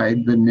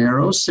tied the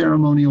narrow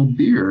ceremonial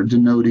beard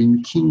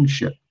denoting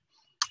kingship,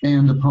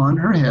 and upon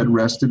her head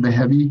rested the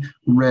heavy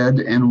red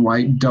and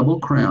white double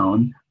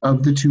crown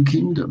of the two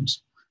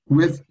kingdoms,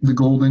 with the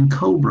golden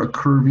cobra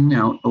curving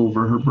out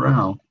over her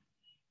brow.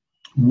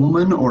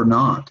 Woman or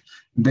not,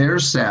 there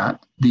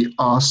sat the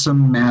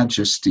awesome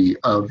majesty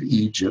of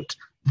Egypt,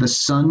 the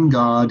sun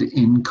god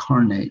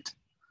incarnate.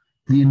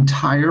 The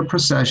entire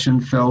procession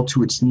fell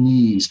to its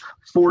knees.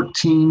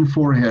 14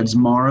 foreheads,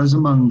 Mara's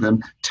among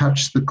them,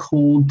 touched the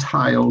cold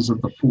tiles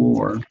of the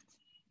floor.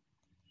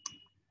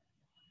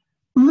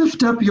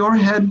 "Lift up your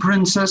head,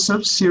 princess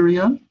of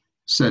Syria,"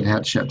 said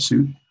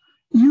Hatshepsut.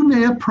 "You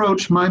may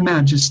approach my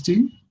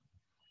majesty."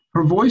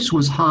 Her voice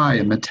was high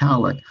and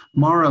metallic.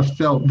 Mara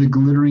felt the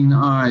glittering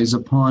eyes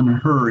upon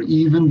her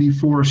even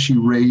before she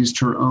raised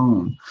her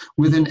own.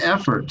 With an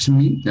effort to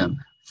meet them,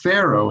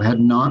 Pharaoh had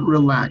not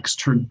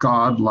relaxed her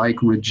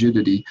godlike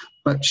rigidity,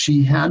 but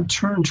she had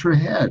turned her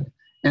head,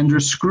 and her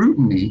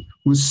scrutiny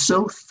was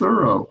so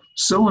thorough,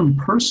 so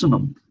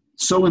impersonal,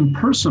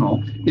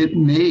 it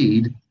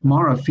made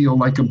Mara feel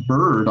like a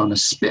bird on a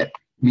spit,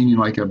 meaning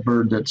like a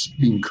bird that's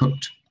being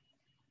cooked.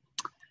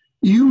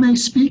 You may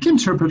speak,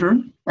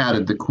 interpreter,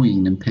 added the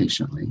queen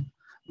impatiently.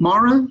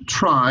 Mara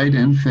tried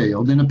and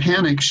failed. In a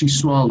panic, she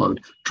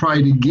swallowed,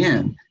 tried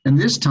again, and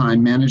this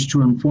time managed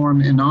to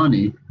inform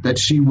Inanni that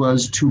she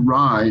was to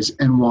rise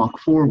and walk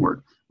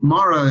forward.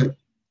 Mara,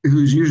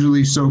 who's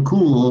usually so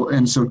cool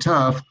and so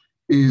tough,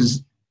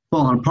 is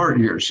falling apart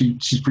here.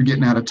 She's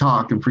forgetting how to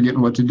talk and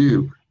forgetting what to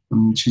do.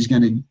 She's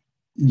going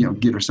to,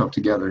 get herself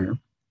together here.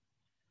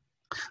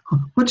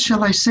 What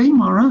shall I say,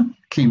 Mara?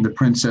 Came the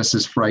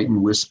princess's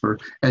frightened whisper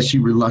as she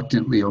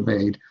reluctantly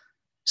obeyed.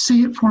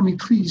 Say it for me,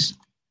 please.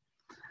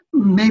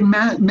 May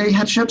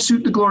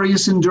Hatshepsut the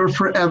Glorious endure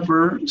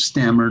forever,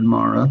 stammered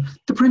Mara.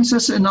 The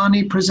Princess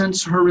Inanni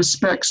presents her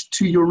respects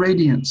to your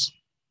radiance.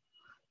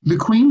 The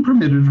queen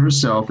permitted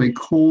herself a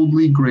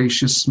coldly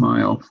gracious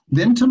smile.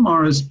 Then, to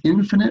Mara's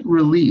infinite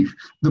relief,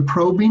 the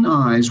probing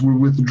eyes were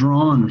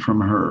withdrawn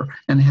from her,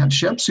 and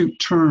Hatshepsut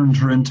turned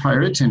her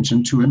entire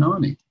attention to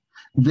Inanni.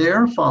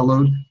 There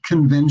followed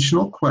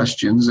conventional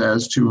questions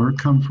as to her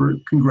comfort,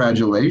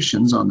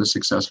 congratulations on the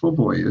successful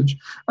voyage,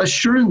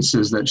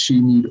 assurances that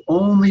she need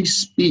only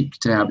speak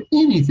to have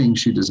anything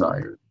she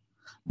desired.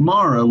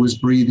 Mara was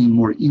breathing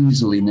more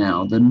easily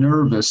now. The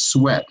nervous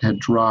sweat had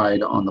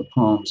dried on the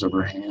palms of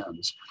her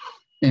hands,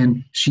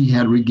 and she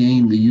had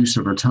regained the use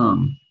of her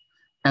tongue.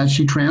 As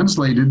she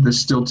translated the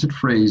stilted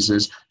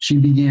phrases, she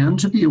began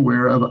to be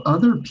aware of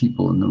other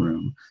people in the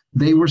room.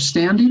 They were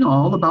standing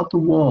all about the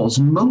walls,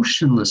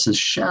 motionless as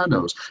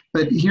shadows,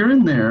 but here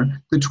and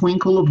there the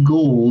twinkle of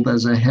gold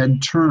as a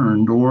head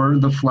turned or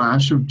the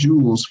flash of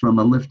jewels from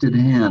a lifted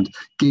hand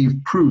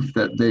gave proof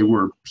that they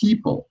were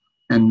people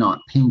and not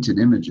painted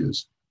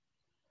images.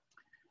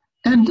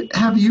 And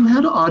have you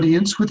had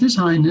audience with His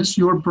Highness,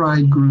 your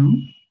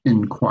bridegroom?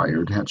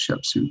 Inquired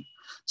Hatshepsut.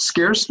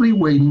 Scarcely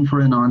waiting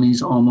for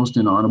Inanni's almost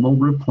inaudible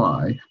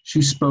reply,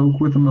 she spoke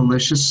with a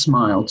malicious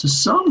smile to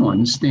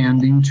someone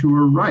standing to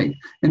her right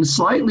and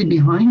slightly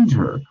behind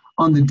her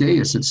on the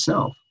dais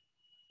itself.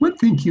 What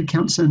think you,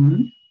 Count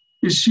Senmut?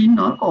 Is she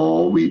not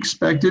all we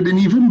expected and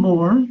even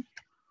more?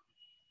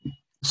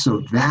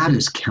 So that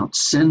is Count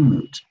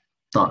Senmut,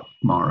 thought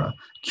Mara.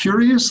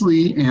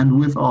 Curiously and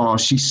with awe,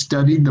 she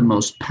studied the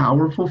most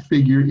powerful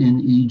figure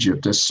in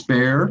Egypt, a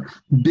spare,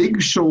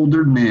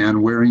 big-shouldered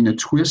man wearing a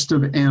twist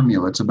of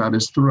amulets about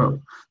his throat.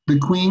 The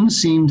queen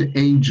seemed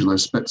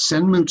ageless, but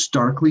Senmut's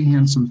darkly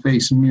handsome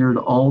face mirrored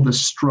all the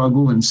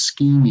struggle and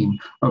scheming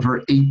of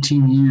her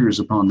 18 years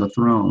upon the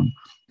throne.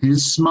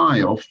 His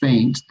smile,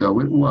 faint though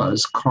it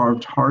was,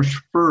 carved harsh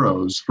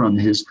furrows from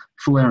his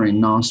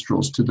flaring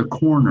nostrils to the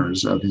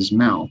corners of his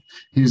mouth.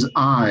 His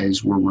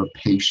eyes were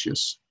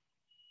rapacious.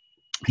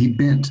 He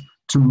bent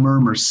to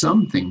murmur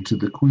something to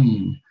the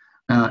queen,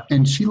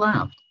 and she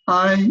laughed.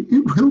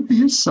 It will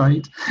be a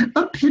sight.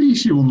 A pity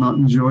she will not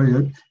enjoy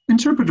it.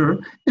 Interpreter,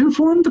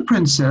 inform the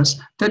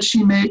princess that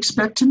she may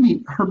expect to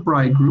meet her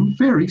bridegroom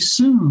very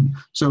soon.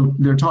 So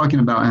they're talking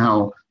about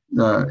how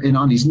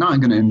Inanni's not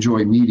going to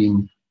enjoy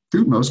meeting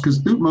Thutmose because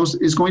Thutmose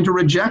is going to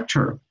reject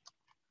her.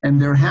 And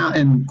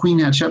and Queen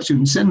Hatshepsut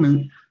and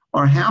Senmut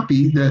are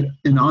happy that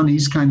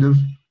Inanni's kind of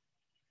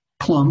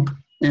plump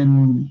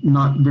and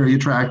not very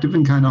attractive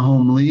and kind of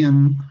homely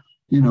and,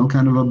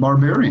 kind of a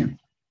barbarian,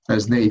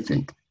 as they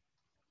think.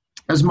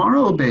 As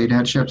Mara obeyed,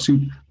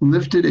 Hatshepsut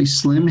lifted a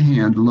slim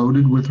hand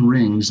loaded with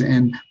rings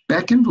and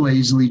beckoned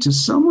lazily to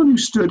someone who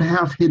stood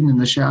half hidden in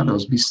the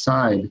shadows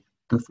beside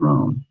the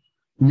throne.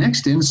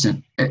 Next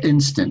instant,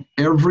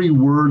 every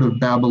word of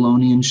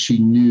Babylonian she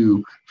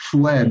knew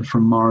fled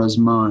from Mara's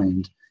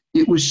mind.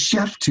 It was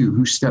Sheftu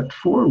who stepped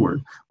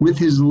forward with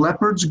his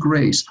leopard's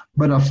grace,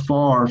 but a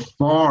far,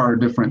 far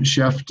different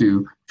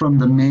Sheftu from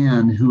the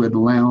man who had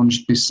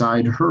lounged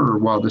beside her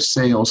while the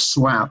sails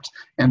slapped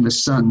and the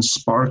sun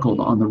sparkled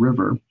on the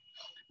river.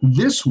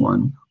 This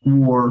one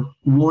wore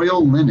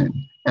royal linen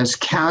as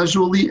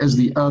casually as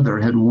the other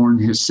had worn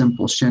his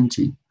simple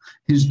shenty.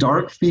 His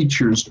dark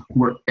features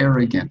were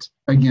arrogant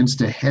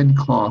against a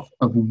headcloth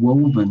of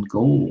woven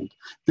gold.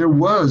 There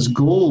was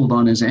gold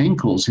on his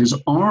ankles, his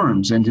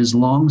arms, and his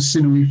long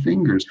sinewy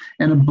fingers,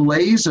 and a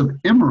blaze of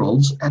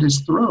emeralds at his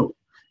throat.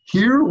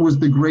 Here was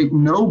the great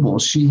noble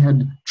she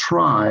had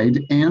tried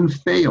and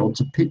failed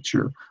to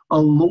picture, a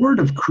lord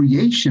of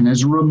creation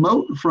as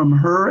remote from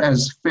her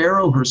as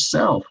Pharaoh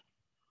herself.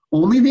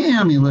 Only the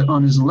amulet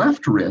on his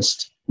left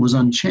wrist was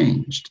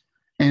unchanged,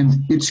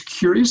 and its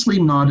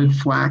curiously knotted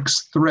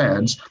flax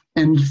threads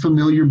and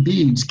familiar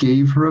beads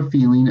gave her a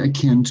feeling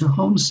akin to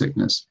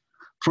homesickness,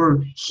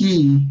 for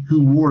he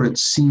who wore it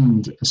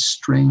seemed a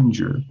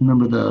stranger.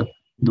 Remember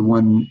the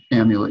one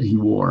amulet he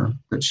wore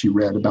that she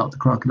read about the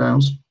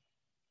crocodiles?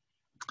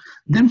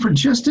 Then for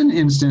just an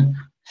instant,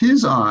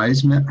 his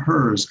eyes met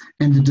hers,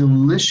 and a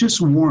delicious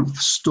warmth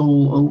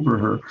stole over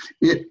her.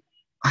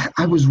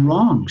 I was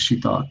wrong, she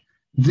thought.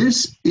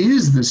 This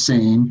is the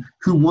same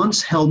who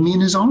once held me in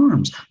his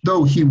arms,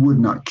 though he would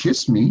not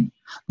kiss me.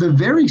 The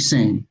very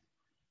same,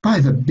 by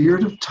the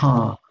beard of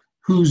Ptah,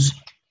 whose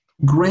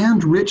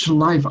grand rich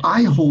life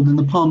I hold in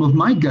the palm of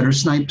my gutter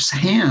snipe's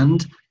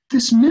hand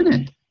this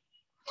minute.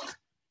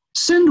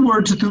 Send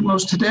word to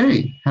Thutmose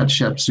today,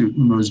 Hatshepsut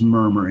was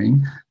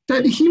murmuring,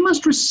 that he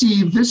must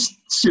receive this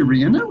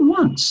Syrian at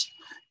once.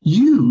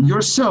 You,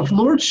 yourself,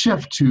 Lord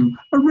Sheftu,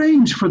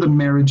 arrange for the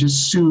marriage as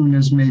soon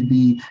as may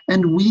be,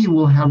 and we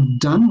will have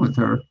done with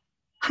her.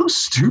 How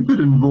stupid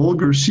and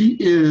vulgar she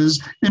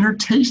is in her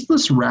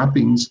tasteless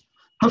wrappings.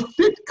 A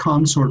fit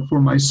consort for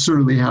my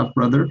surly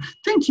half-brother,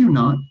 think you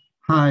not?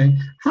 Ay,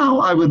 how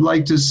I would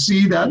like to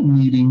see that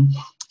meeting.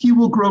 He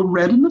will grow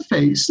red in the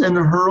face and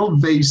hurl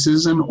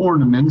vases and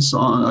ornaments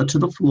to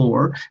the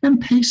floor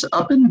and pace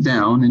up and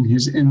down in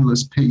his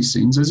endless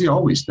pacings, as he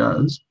always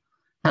does.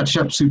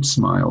 Hatshepsut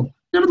smiled.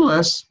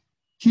 Nevertheless,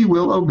 he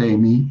will obey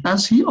me,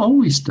 as he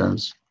always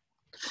does.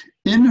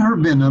 In her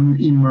venom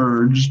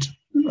emerged,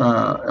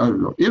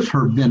 if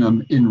her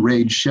venom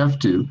enraged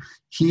Sheftu,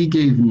 he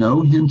gave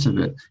no hint of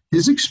it.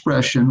 His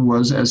expression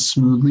was as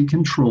smoothly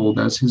controlled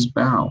as his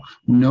bow,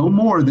 no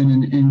more than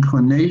an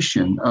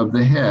inclination of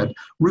the head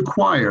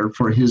required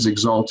for his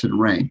exalted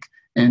rank,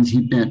 and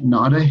he bent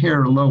not a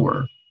hair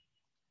lower.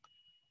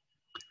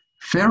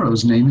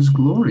 Pharaoh's name is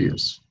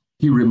glorious,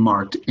 he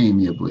remarked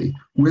amiably,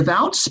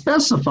 without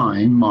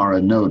specifying,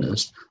 Mara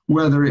noticed,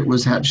 whether it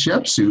was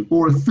Hatshepsut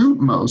or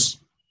Thutmose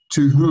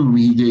to whom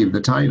he gave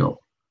the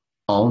title.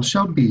 All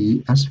shall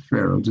be as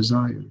Pharaoh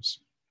desires.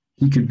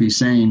 He could be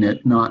saying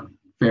it not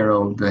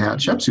Pharaoh the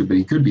Hatshepsut, but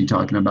he could be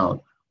talking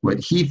about what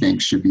he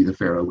thinks should be the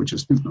Pharaoh, which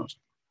is Thutmose.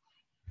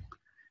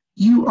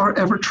 You are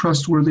ever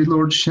trustworthy,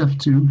 Lord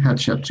Sheftu.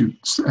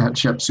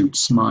 Hatshepsut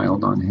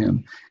smiled on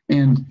him,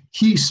 and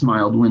he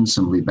smiled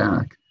winsomely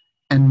back.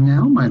 And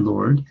now, my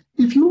lord,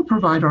 if you will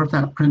provide our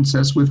fat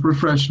princess with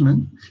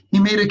refreshment. He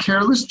made a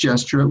careless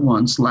gesture at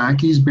once.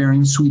 Lackeys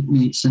bearing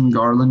sweetmeats and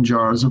garland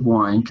jars of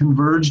wine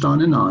converged on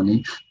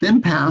Inanni,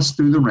 then passed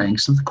through the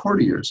ranks of the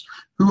courtiers,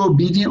 who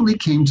obediently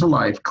came to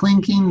life,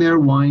 clinking their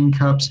wine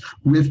cups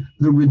with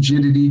the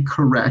rigidly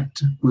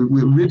correct,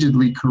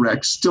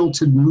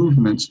 stilted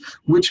movements,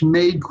 which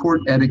made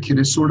court etiquette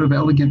a sort of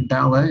elegant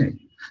ballet.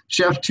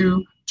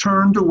 Sheftu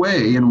turned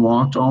away and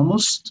walked,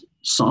 almost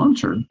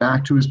sauntered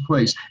back to his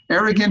place,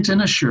 arrogant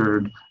and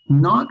assured.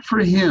 Not for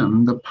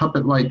him the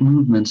puppet-like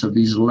movements of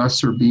these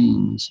lesser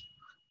beings.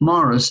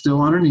 Mara,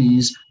 still on her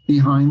knees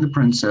behind the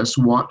princess,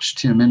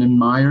 watched him and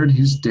admired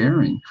his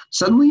daring.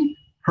 Suddenly,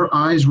 her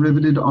eyes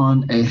riveted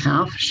on a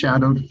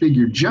half-shadowed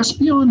figure just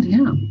beyond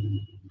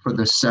him. For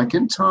the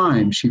second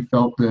time, she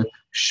felt the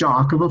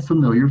shock of a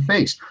familiar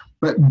face.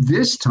 But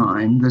this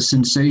time, the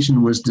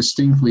sensation was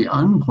distinctly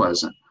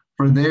unpleasant.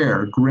 For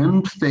there,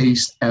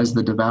 grim-faced as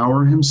the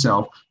devourer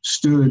himself,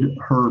 stood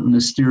her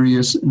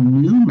mysterious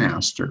new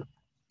master.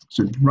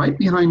 So right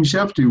behind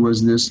Sheftu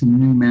was this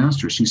new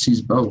master. She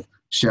sees both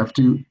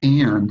Sheftu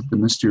and the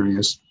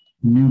mysterious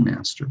new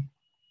master.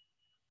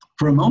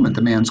 For a moment,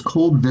 the man's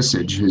cold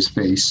visage, his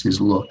face, his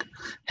look,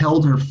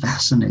 held her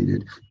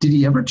fascinated. Did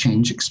he ever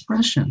change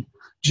expression?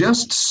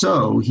 Just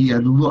so he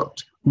had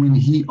looked when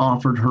he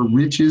offered her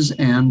riches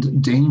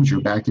and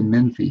danger back in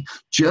Menfi.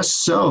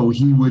 Just so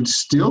he would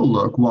still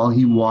look while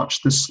he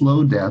watched the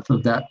slow death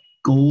of that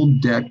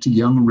gold-decked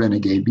young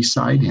renegade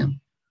beside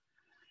him.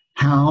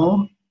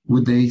 How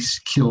would they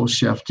kill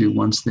Sheftu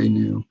once they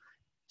knew?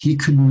 He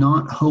could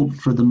not hope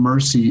for the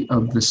mercy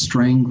of the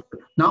strangler,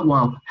 not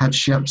while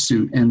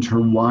Hatshepsut and her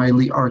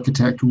wily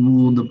architect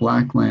ruled the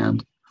Black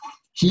Land.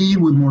 He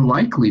would more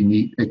likely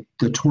meet at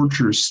the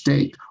torturer's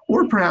stake,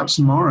 or perhaps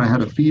Mara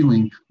had a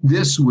feeling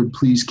this would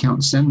please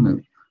Count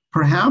Senmut.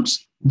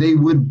 Perhaps they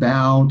would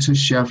bow to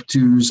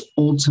Sheftu's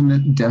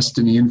ultimate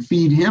destiny and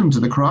feed him to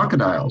the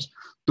crocodiles,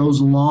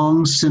 those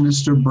long,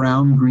 sinister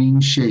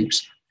brown-green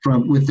shapes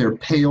with their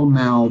pale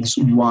mouths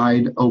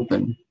wide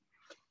open,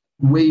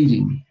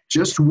 waiting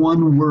just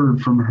one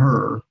word from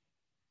her.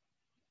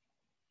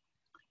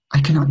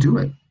 I cannot do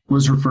it,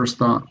 was her first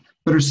thought.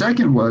 But her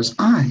second was,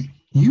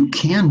 you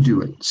can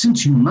do it,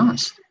 since you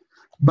must.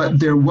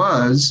 But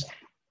was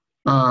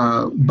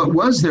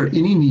there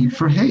any need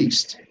for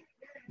haste?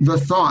 The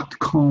thought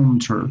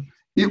calmed her.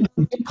 It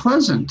would be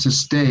pleasant to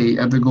stay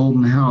at the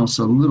Golden House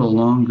a little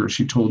longer,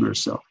 she told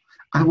herself.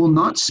 I will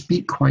not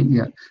speak quite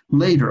yet.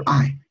 Later,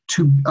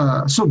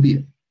 so be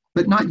it,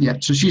 but not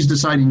yet. So she's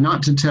deciding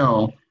not to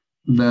tell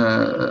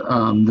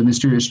the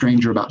mysterious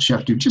stranger about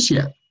Sheftu just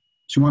yet.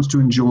 She wants to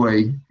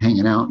enjoy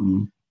hanging out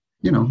and,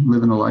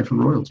 living a life of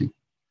royalty.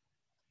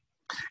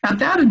 At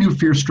that, a new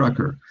fear struck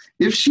her.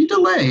 If she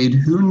delayed,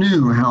 who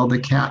knew how the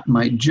cat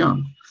might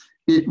jump?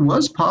 It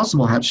was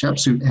possible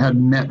Hatshepsut had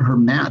met her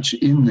match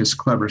in this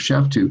clever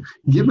Sheftu.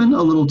 Given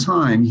a little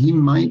time, he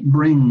might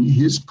bring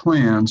his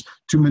plans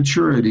to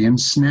maturity and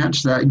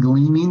snatch that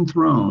gleaming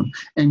throne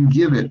and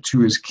give it to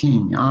his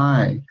king.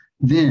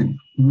 Then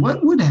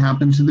what would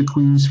happen to the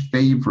queen's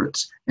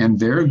favorites and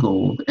their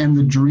gold and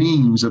the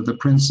dreams of the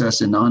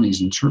Princess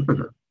Inanni's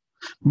interpreter?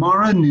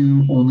 Mara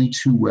knew only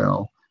too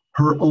well.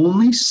 Her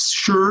only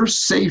sure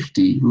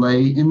safety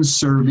lay in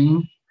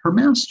serving her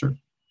master.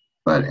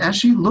 But as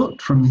she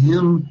looked from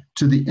him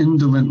to the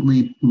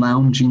indolently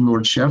lounging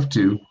Lord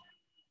Sheftu,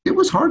 it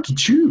was hard to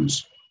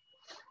choose.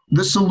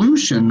 The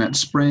solution that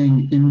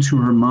sprang into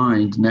her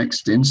mind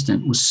next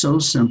instant was so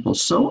simple,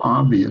 so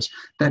obvious,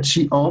 that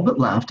she all but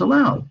laughed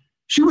aloud.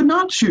 She would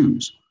not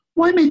choose.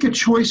 Why make a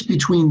choice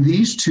between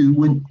these two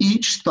when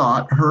each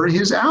thought her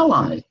his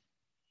ally,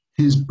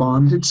 his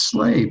bonded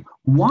slave?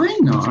 Why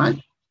not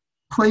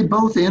play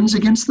both ends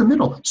against the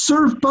middle?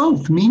 Serve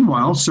both,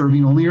 meanwhile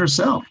serving only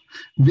herself.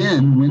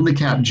 Then, when the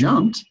cat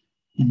jumped,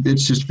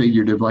 it's just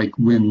figurative, like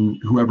when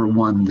whoever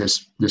won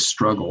this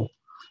struggle.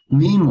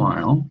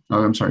 Meanwhile,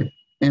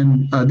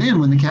 and then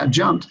when the cat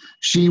jumped,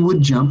 she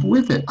would jump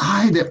with it.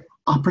 The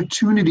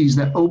opportunities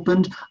that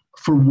opened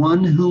for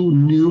one who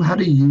knew how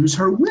to use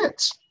her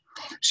wits.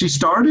 She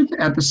started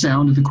at the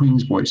sound of the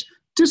queen's voice.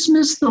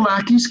 Dismiss the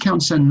lackeys,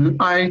 Count Senmut.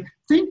 I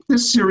think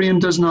this Syrian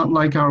does not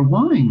like our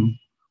wine.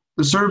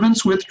 The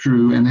servants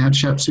withdrew, and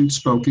Hatshepsut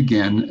spoke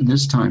again,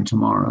 this time to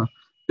Mara.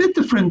 Bid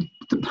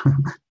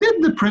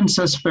the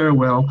princess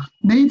farewell.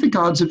 May the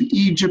gods of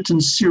Egypt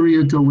and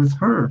Syria go with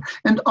her,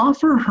 and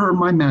offer her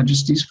my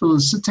majesty's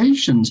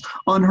felicitations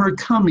on her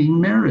coming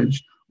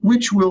marriage,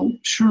 which will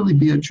surely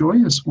be a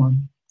joyous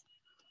one.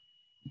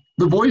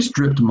 The voice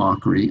dripped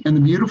mockery, and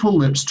the beautiful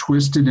lips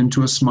twisted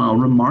into a smile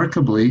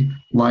remarkably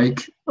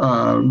like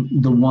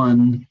the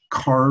one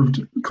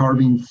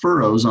carving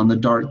furrows on the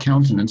dark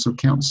countenance of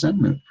Count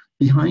Senmut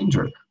behind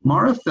her.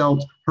 Mara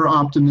felt her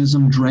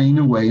optimism drain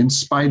away in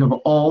spite of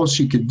all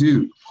she could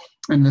do,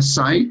 and the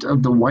sight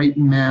of the white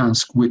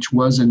mask which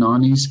was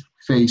Inani's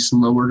face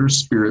lowered her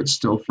spirits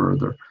still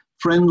further.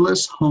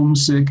 Friendless,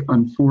 homesick,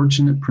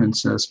 unfortunate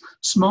princess,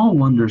 small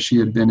wonder she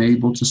had been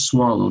able to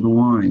swallow the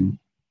wine.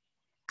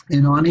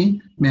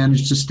 Inani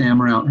managed to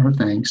stammer out her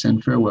thanks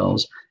and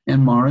farewells,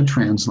 and Mara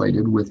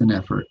translated with an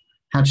effort.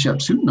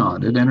 Hatshepsut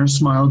nodded, and her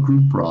smile grew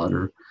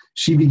broader.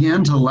 She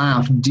began to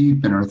laugh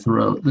deep in her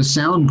throat. The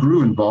sound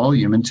grew in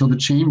volume until the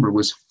chamber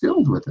was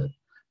filled with it.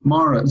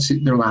 Mara,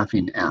 they're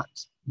laughing at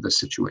the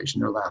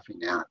situation. They're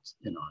laughing at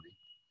Inani.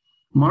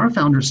 Mara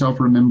found herself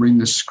remembering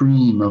the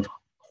scream of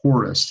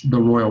Horus, the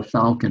royal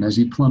falcon, as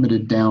he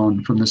plummeted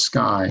down from the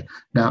sky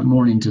that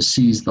morning to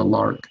seize the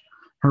lark.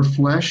 Her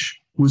flesh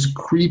was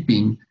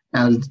creeping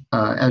as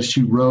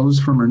she rose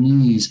from her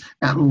knees,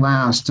 at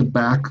last to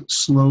back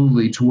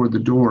slowly toward the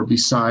door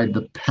beside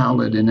the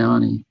pallid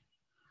Inani.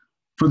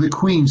 For the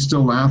queen,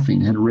 still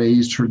laughing, had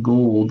raised her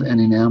gold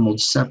and enameled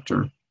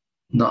scepter.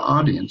 The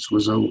audience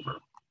was over.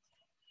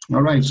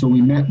 All right, so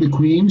we met the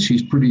queen.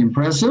 She's pretty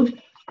impressive.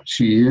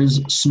 She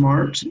is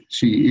smart.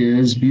 She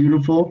is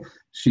beautiful.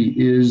 She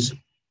is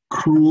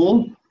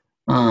cruel.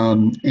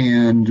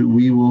 And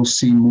we will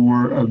see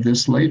more of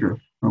this later.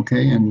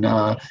 Okay, and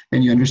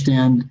you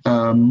understand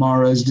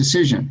Mara's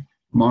decision.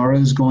 Mara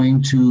is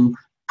going to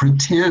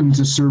pretend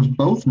to serve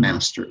both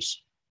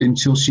masters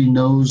until she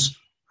knows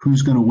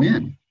who's going to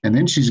win. And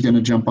then she's going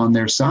to jump on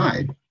their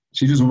side.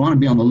 She doesn't want to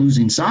be on the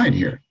losing side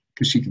here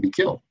because she could be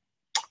killed.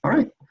 All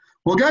right.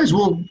 Well, guys,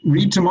 we'll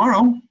read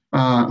tomorrow.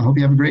 I hope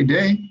you have a great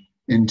day.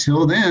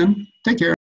 Until then, take care.